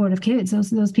that cohort of kids.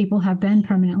 Those people have been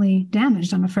permanently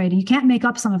damaged, I'm afraid. And you can't make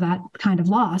up some of that kind of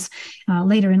loss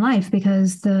later in life,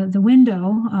 because the window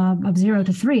of 0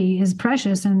 to 3 is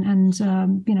precious and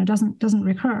doesn't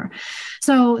recur.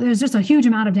 So there's just a huge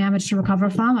amount of damage to recover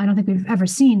from. I don't think we've ever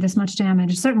seen this much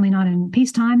damage, certainly not in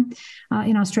peacetime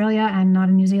in Australia, and not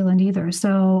in New Zealand either.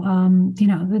 So,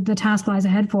 the task lies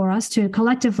ahead for us to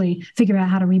collectively figure out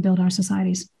how to rebuild our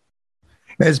societies.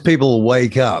 As people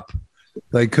wake up,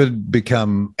 they could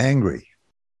become angry.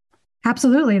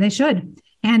 Absolutely, they should.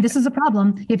 And this is a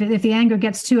problem if the anger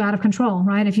gets too out of control,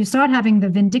 right? If you start having the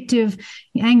vindictive,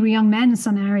 angry young men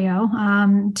scenario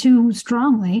too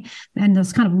strongly, and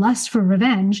this kind of lust for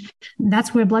revenge,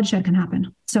 that's where bloodshed can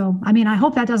happen. So, I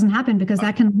hope that doesn't happen, because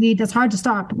that can lead, that's hard to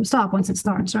stop once it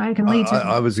starts, right? It can lead to...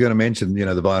 I was going to mention,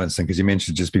 the violence thing, because you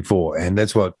mentioned just before, and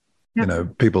that's what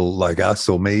people like us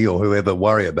or me or whoever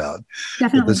worry about.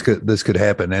 Definitely. This could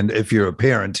happen. And if you're a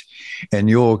parent and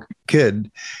your kid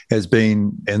has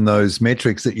been in those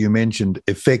metrics that you mentioned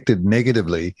affected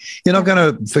negatively, you're not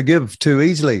going to forgive too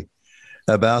easily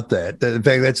about that. In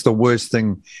fact, that's the worst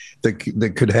thing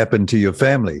that could happen to your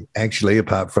family, actually,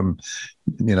 apart from,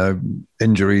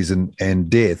 injuries and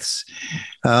deaths.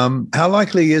 How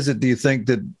likely is it, do you think,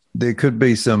 that there could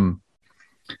be some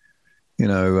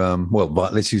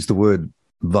let's use the word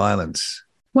violence?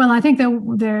 Well, I think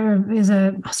that there is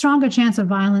a stronger chance of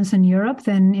violence in Europe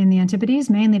than in the Antipodes,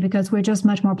 mainly because we're just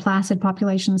much more placid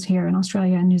populations here in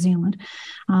Australia and New Zealand.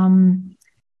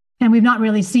 And we've not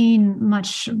really seen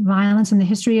much violence in the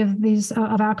history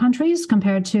of our countries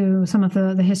compared to some of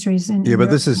the histories in Europe. But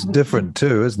this is different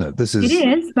too, isn't it? It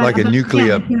is but, like a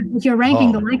nuclear. Yeah, if you're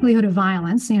ranking the likelihood of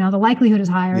violence, the likelihood is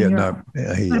higher in Europe.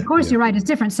 But of course, you're right; it's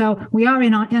different. So we are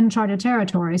in uncharted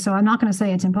territory. So I'm not going to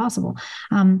say it's impossible.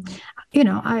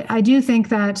 I do think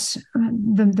that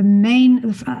the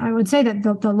main, I would say that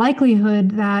the likelihood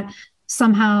that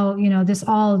somehow, this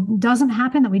all doesn't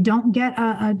happen, that we don't get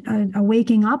a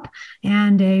waking up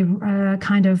and a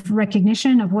kind of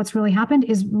recognition of what's really happened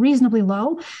is reasonably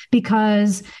low,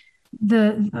 because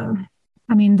the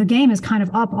game is kind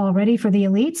of up already for the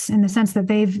elites, in the sense that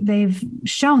they've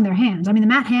shown their hands. The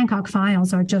Matt Hancock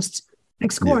files are just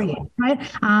excoriating, right?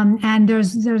 And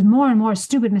there's more and more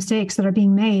stupid mistakes that are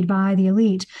being made by the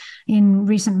elite in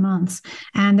recent months.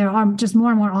 And there are just more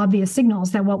and more obvious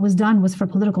signals that what was done was for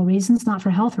political reasons, not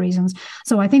for health reasons.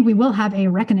 So I think we will have a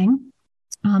reckoning.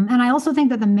 And I also think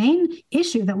that the main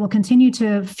issue that will continue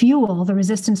to fuel the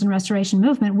resistance and restoration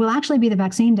movement will actually be the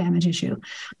vaccine damage issue,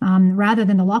 rather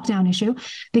than the lockdown issue,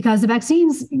 because the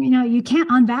vaccines, you can't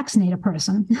unvaccinate a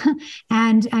person.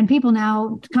 and people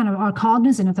now kind of are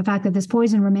cognizant of the fact that this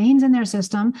poison remains in their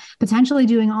system, potentially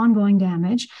doing ongoing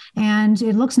damage. And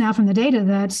it looks now from the data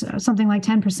that something like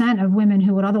 10% of women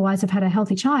who would otherwise have had a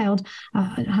healthy child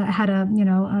had a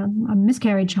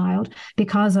miscarried child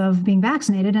because of being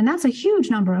vaccinated. And that's a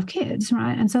huge number of kids,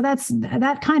 right? And so that's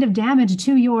that kind of damage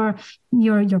to your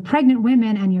pregnant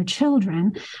women and your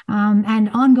children, and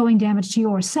ongoing damage to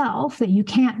yourself that you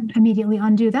can't immediately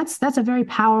undo. That's a very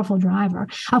powerful driver.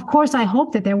 Of course, I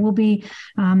hope that there will be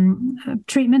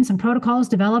treatments and protocols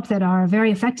developed that are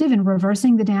very effective in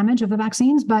reversing the damage of the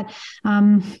vaccines, but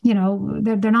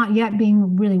they're not yet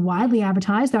being really widely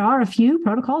advertised. There are a few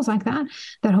protocols like that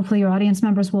hopefully your audience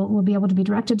members will be able to be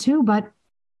directed to, but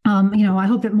I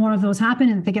hope that more of those happen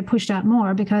and that they get pushed out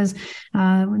more, because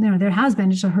there has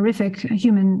been just a horrific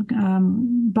human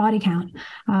body count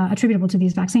attributable to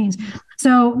these vaccines.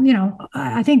 So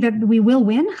I think that we will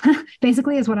win.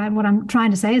 Basically, is what I'm trying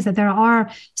to say, is that there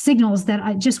are signals that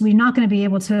we're not going to be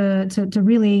able to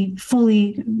really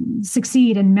fully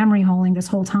succeed in memory holing this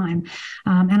whole time.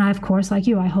 And I, of course, like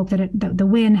you, I hope that the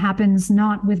win happens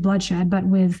not with bloodshed, but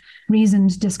with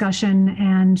reasoned discussion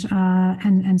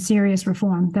and serious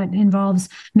reform that involves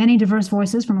many diverse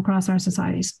voices from across our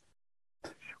societies.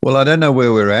 Well, I don't know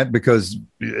where we're at, because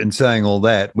in saying all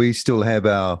that, we still have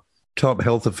our top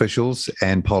health officials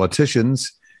and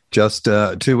politicians. Just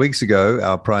 2 weeks ago,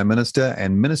 our Prime Minister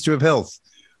and Minister of Health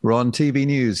were on TV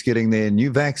news getting their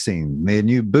new vaccine, their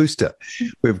new booster.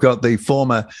 We've got the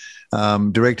former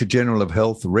Director General of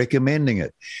Health recommending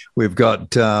it. We've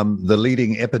got the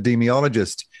leading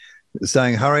epidemiologist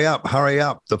saying, hurry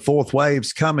up, the fourth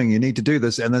wave's coming, you need to do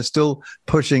this. And they're still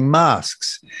pushing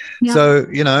masks. Yeah. So,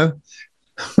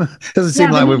 Doesn't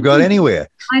seem like we've got anywhere.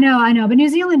 I know. But New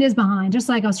Zealand is behind, just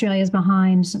like Australia is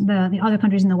behind the other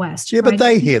countries in the West. Yeah, right? but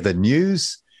they hear the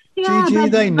news. Yeah, Gigi,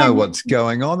 they know what's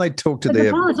going on. They talk to the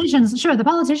politicians. Sure, the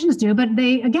politicians do. But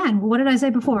they, again, what did I say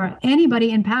before?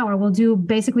 Anybody in power will do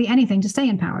basically anything to stay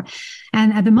in power.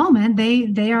 And at the moment,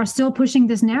 they are still pushing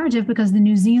this narrative because the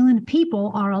New Zealand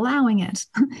people are allowing it.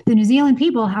 The New Zealand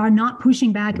people are not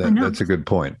pushing back enough. That's a good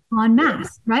point. En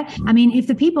masse, right? I mean, if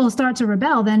the people start to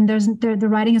rebel, then the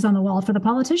writing is on the wall for the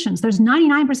politicians. There's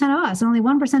 99% of us and only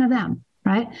 1% of them.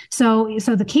 Right. So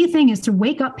the key thing is to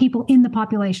wake up people in the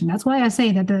population. That's why I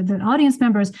say that the audience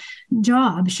members'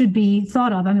 job should be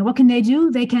thought of. I mean, what can they do?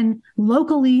 They can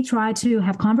locally try to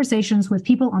have conversations with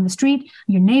people on the street,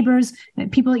 your neighbors,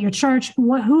 people at your church,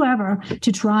 whoever,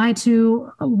 to try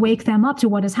to wake them up to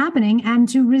what is happening and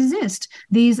to resist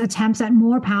these attempts at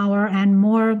more power and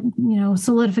more,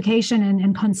 solidification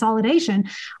and consolidation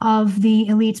of the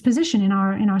elite's position in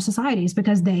our societies,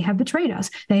 because they have betrayed us.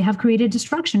 They have created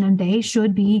destruction, and they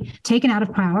should be taken out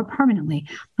of power permanently.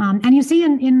 And you see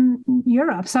in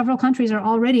Europe, several countries are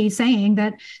already saying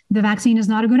that the vaccine is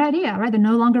not a good idea, right? They're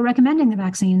no longer recommending the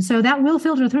vaccine. So that will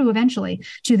filter through eventually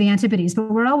to the antipodes, but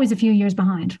we're always a few years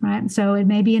behind, right? So it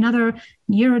may be another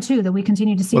year or two that we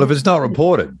continue to see. Well, if it's not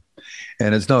reported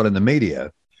and it's not in the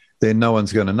media, then no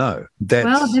one's going to know.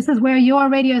 Well, this is where your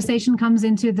radio station comes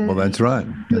into the... Well, that's right.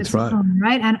 That's right.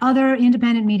 Right. And other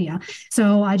independent media.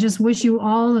 So I just wish you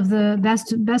all of the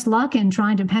best luck in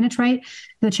trying to penetrate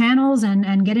the channels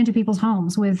and get into people's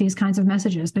homes with these kinds of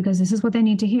messages, because this is what they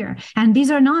need to hear. And these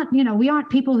are not, we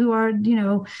aren't people who are,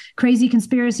 crazy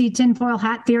conspiracy, tinfoil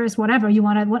hat theorists, whatever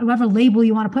label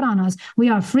you want to put on us. We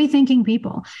are free-thinking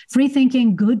people,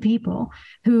 free-thinking, good people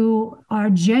who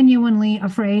are genuinely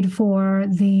afraid for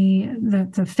the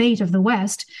fate of the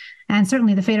West, and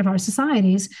certainly the fate of our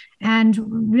societies, and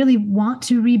really want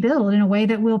to rebuild in a way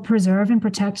that will preserve and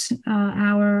protect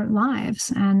our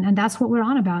lives. And that's what we're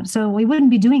on about. So we wouldn't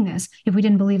be doing this if we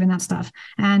didn't believe in that stuff.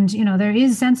 And, there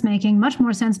is sense-making, much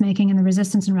more sense-making in the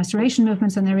resistance and restoration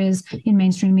movements than there is in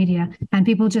mainstream media. And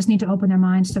people just need to open their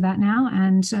minds to that now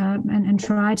and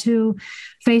try to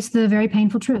face the very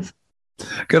painful truth.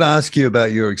 Got to ask you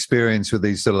about your experience with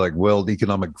these sort of like World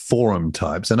Economic Forum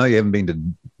types. I know you haven't been to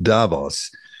Davos.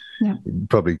 Yeah. You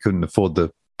probably couldn't afford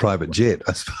the private jet,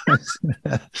 I suppose.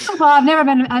 Well, I've never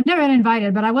been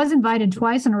invited, but I was invited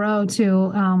twice in a row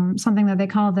to something that they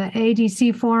call the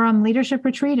ADC Forum Leadership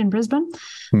Retreat in Brisbane.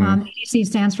 ADC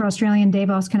stands for Australian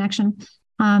Davos Connection.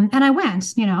 And I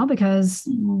went, because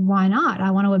why not? I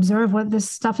want to observe what this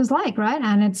stuff is like, right?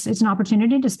 And it's an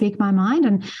opportunity to speak my mind.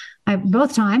 And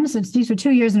both times, these were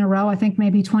 2 years in a row, I think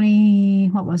maybe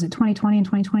 2020 and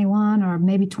 2021, or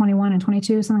maybe 21 and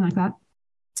 22, something like that.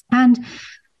 And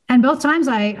both times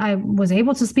I was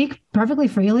able to speak perfectly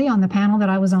freely on the panel that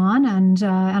I was on, and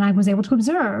I was able to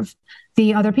observe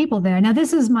the other people there. Now,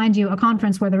 this is, mind you, a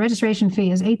conference where the registration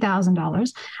fee is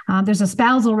 $8,000. There's a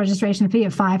spousal registration fee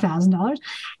of $5,000.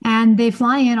 And they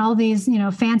fly in all these,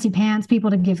 fancy pants people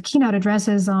to give keynote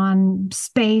addresses on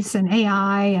space and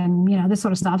AI and, this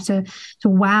sort of stuff to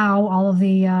wow all of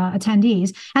the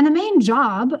attendees. And the main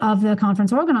job of the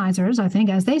conference organizers, I think,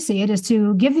 as they see it, is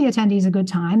to give the attendees a good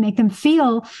time, make them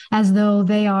feel as though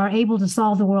they are able to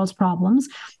solve the world's problems,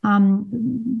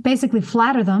 basically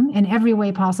flatter them in every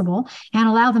way possible, and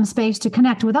allow them space to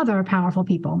connect with other powerful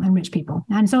people and rich people.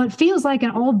 And so it feels like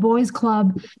an old boys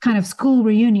club kind of school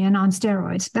reunion on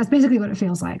steroids. That's basically what it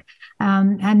feels like.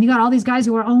 And you got all these guys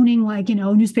who are owning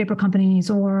newspaper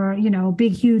companies or,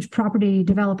 big, huge property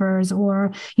developers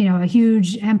or, a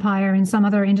huge empire in some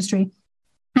other industry.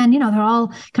 And, they're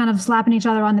all kind of slapping each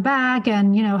other on the back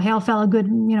and, hail fella, good,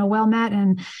 well met.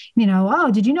 And,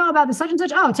 oh, did you know about the such and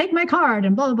such? Oh, take my card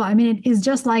and blah, blah, blah. I mean, it is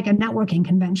just like a networking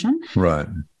convention. Right.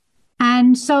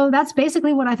 And so that's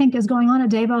basically what I think is going on at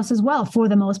Davos as well, for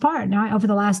the most part. Now, over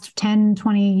the last 10,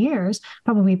 20 years,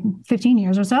 probably 15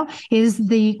 years or so, is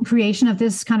the creation of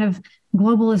this kind of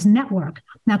globalist network.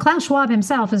 Now, Klaus Schwab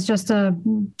himself is just a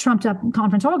trumped up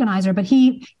conference organizer, but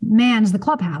he mans the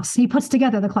clubhouse. He puts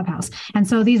together the clubhouse. And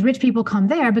so these rich people come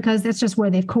there because that's just where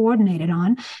they've coordinated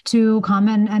on to come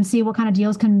and see what kind of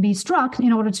deals can be struck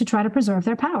in order to try to preserve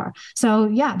their power. So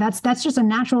yeah, that's just a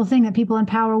natural thing that people in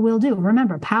power will do.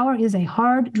 Remember, power is a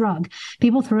hard drug.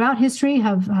 People throughout history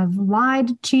have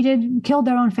lied, cheated, killed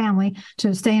their own family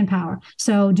to stay in power.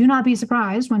 So do not be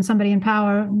surprised when somebody in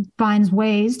power finds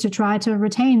ways to try to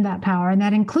retain that power. And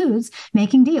that includes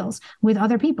making deals with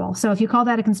other people. So if you call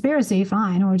that a conspiracy,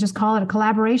 fine, or just call it a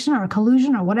collaboration or a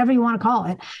collusion or whatever you want to call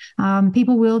it.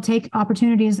 People will take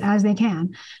opportunities as they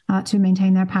can to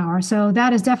maintain their power. So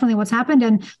that is definitely what's happened.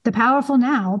 And the powerful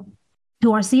now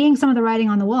who are seeing some of the writing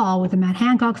on the wall with the Matt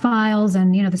Hancock files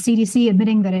and, the CDC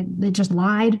admitting that it just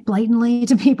lied blatantly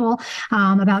to people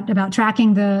about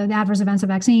tracking the adverse events of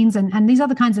vaccines and these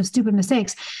other kinds of stupid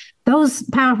mistakes. Those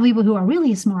powerful people who are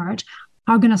really smart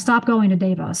are going to stop going to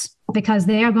Davos because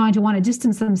they are going to want to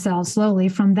distance themselves slowly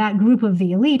from that group of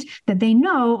the elite that they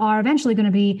know are eventually going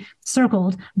to be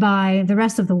circled by the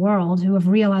rest of the world who have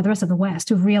realized, the rest of the West,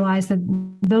 who have realized that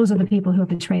those are the people who have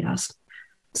betrayed us.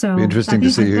 So be interesting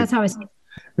to see that's how I see it.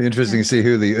 Be interesting to see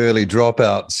who the early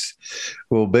dropouts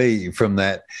will be from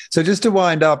that. So just to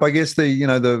wind up, I guess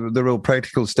the real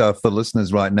practical stuff for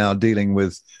listeners right now dealing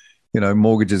with,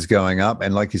 mortgages going up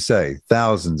and, like you say,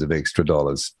 thousands of extra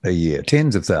dollars a year,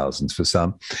 tens of thousands for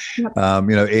some. Yep.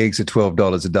 Eggs are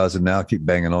 $12 a dozen now. I keep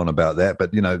banging on about that,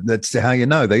 but that's how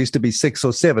they used to be 6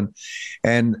 or 7,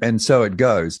 and so it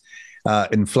goes.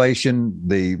 Inflation,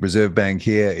 the Reserve Bank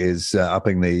here is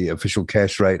upping the official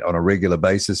cash rate on a regular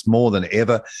basis more than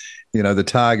ever. The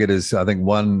target is, I think,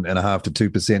 1.5% to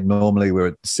 2%. Normally, we're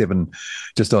at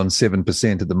just on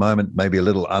 7% at the moment, maybe a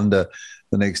little under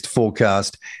the next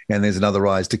forecast, and there's another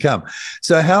rise to come.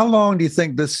 So how long do you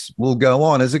think this will go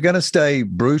on? Is it going to stay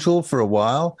brutal for a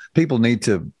while? People need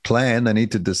to plan. They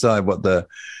need to decide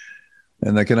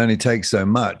and they can only take so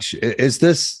much. Is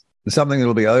this something that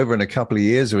will be over in a couple of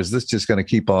years, or is this just going to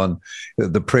keep on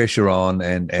the pressure on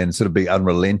and sort of be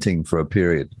unrelenting for a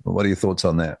period? What are your thoughts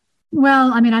on that?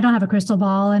 Well, I don't have a crystal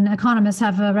ball, and economists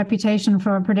have a reputation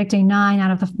for predicting 9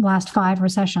 out of the last 5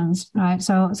 recessions, right?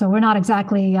 So we're not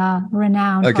exactly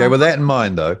renowned. Okay, with that in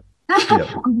mind, though. Yep.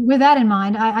 With that in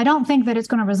mind, I don't think that it's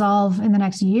going to resolve in the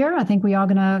next year. I think we are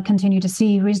going to continue to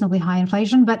see reasonably high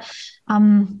inflation, but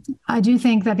I do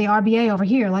think that the RBA over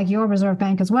here, like your Reserve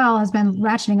Bank as well, has been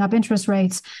ratcheting up interest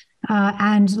rates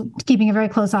and keeping a very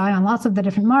close eye on lots of the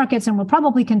different markets, and will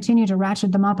probably continue to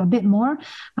ratchet them up a bit more.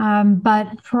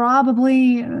 But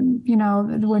probably,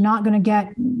 hopefully we're not going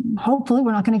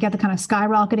to get the kind of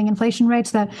skyrocketing inflation rates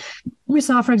that we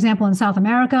saw, for example, in South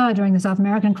America during the South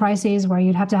American crises, where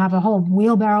you'd have to have a whole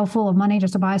wheelbarrow full of money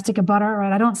just to buy a stick of butter,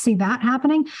 right? I don't see that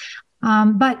happening.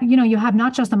 But, you have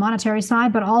not just the monetary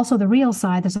side, but also the real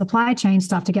side, the supply chain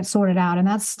stuff to get sorted out. And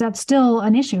that's still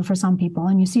an issue for some people.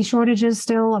 And you see shortages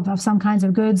still of some kinds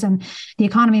of goods, and the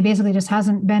economy basically just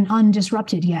hasn't been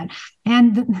undisrupted yet.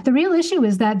 And the real issue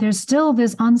is that there's still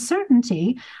this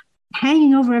uncertainty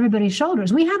hanging over everybody's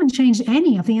shoulders. We haven't changed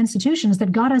any of the institutions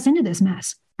that got us into this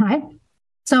mess, right?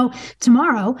 So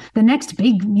tomorrow, the next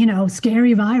big,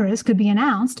 scary virus could be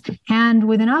announced. And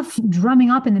with enough drumming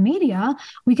up in the media,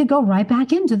 we could go right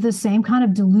back into the same kind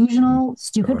of delusional,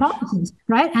 stupid policies,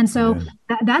 right? And so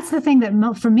that's the thing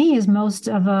that for me is most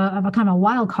of a kind of a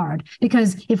wild card,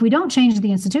 because if we don't change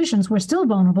the institutions, we're still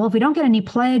vulnerable. If we don't get any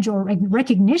pledge or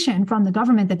recognition from the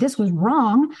government that this was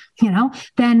wrong,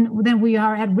 then we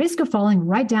are at risk of falling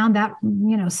right down that,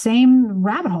 same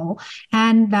rabbit hole.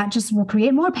 And that just will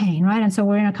create more pain, right? And so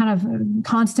we're in a kind of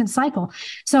constant cycle.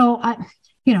 So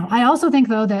I also think,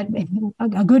 though, that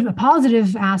a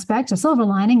positive aspect, a silver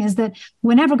lining, is that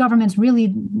whenever governments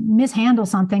really mishandle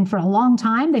something for a long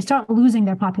time, they start losing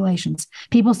their populations.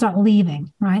 People start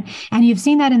leaving, right? And you've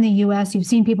seen that in the U.S. You've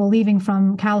seen people leaving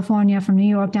from California, from New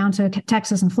York down to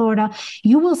Texas and Florida.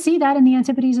 You will see that in the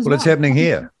Antipodes as well. Well, it's happening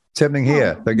here. It's happening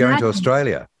here. They're going to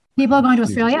Australia. People are going to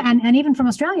Australia, and even from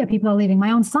Australia, people are leaving.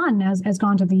 My own son has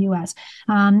gone to the U.S.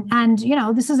 And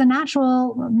this is a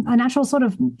natural sort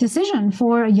of decision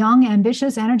for young,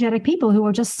 ambitious, energetic people who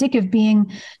are just sick of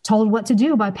being told what to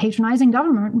do by patronizing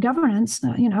governance,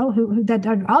 who that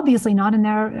are obviously not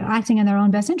acting in their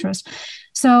own best interest.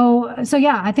 So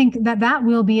yeah, I think that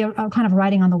will be a kind of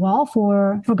writing on the wall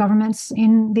for governments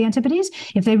in the Antipodes.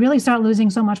 If they really start losing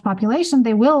so much population,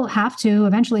 they will have to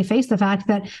eventually face the fact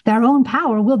that their own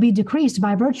power will be decreased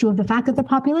by virtue of the fact that the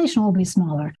population will be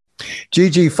smaller.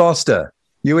 Gigi Foster,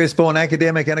 US-born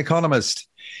academic and economist.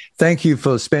 Thank you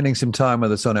for spending some time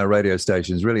with us on our radio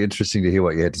station. It's really interesting to hear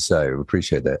what you had to say. We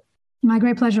appreciate that. My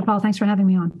great pleasure, Paul. Thanks for having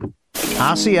me on.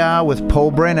 RCR with Paul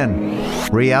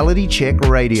Brennan, Reality Check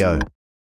Radio.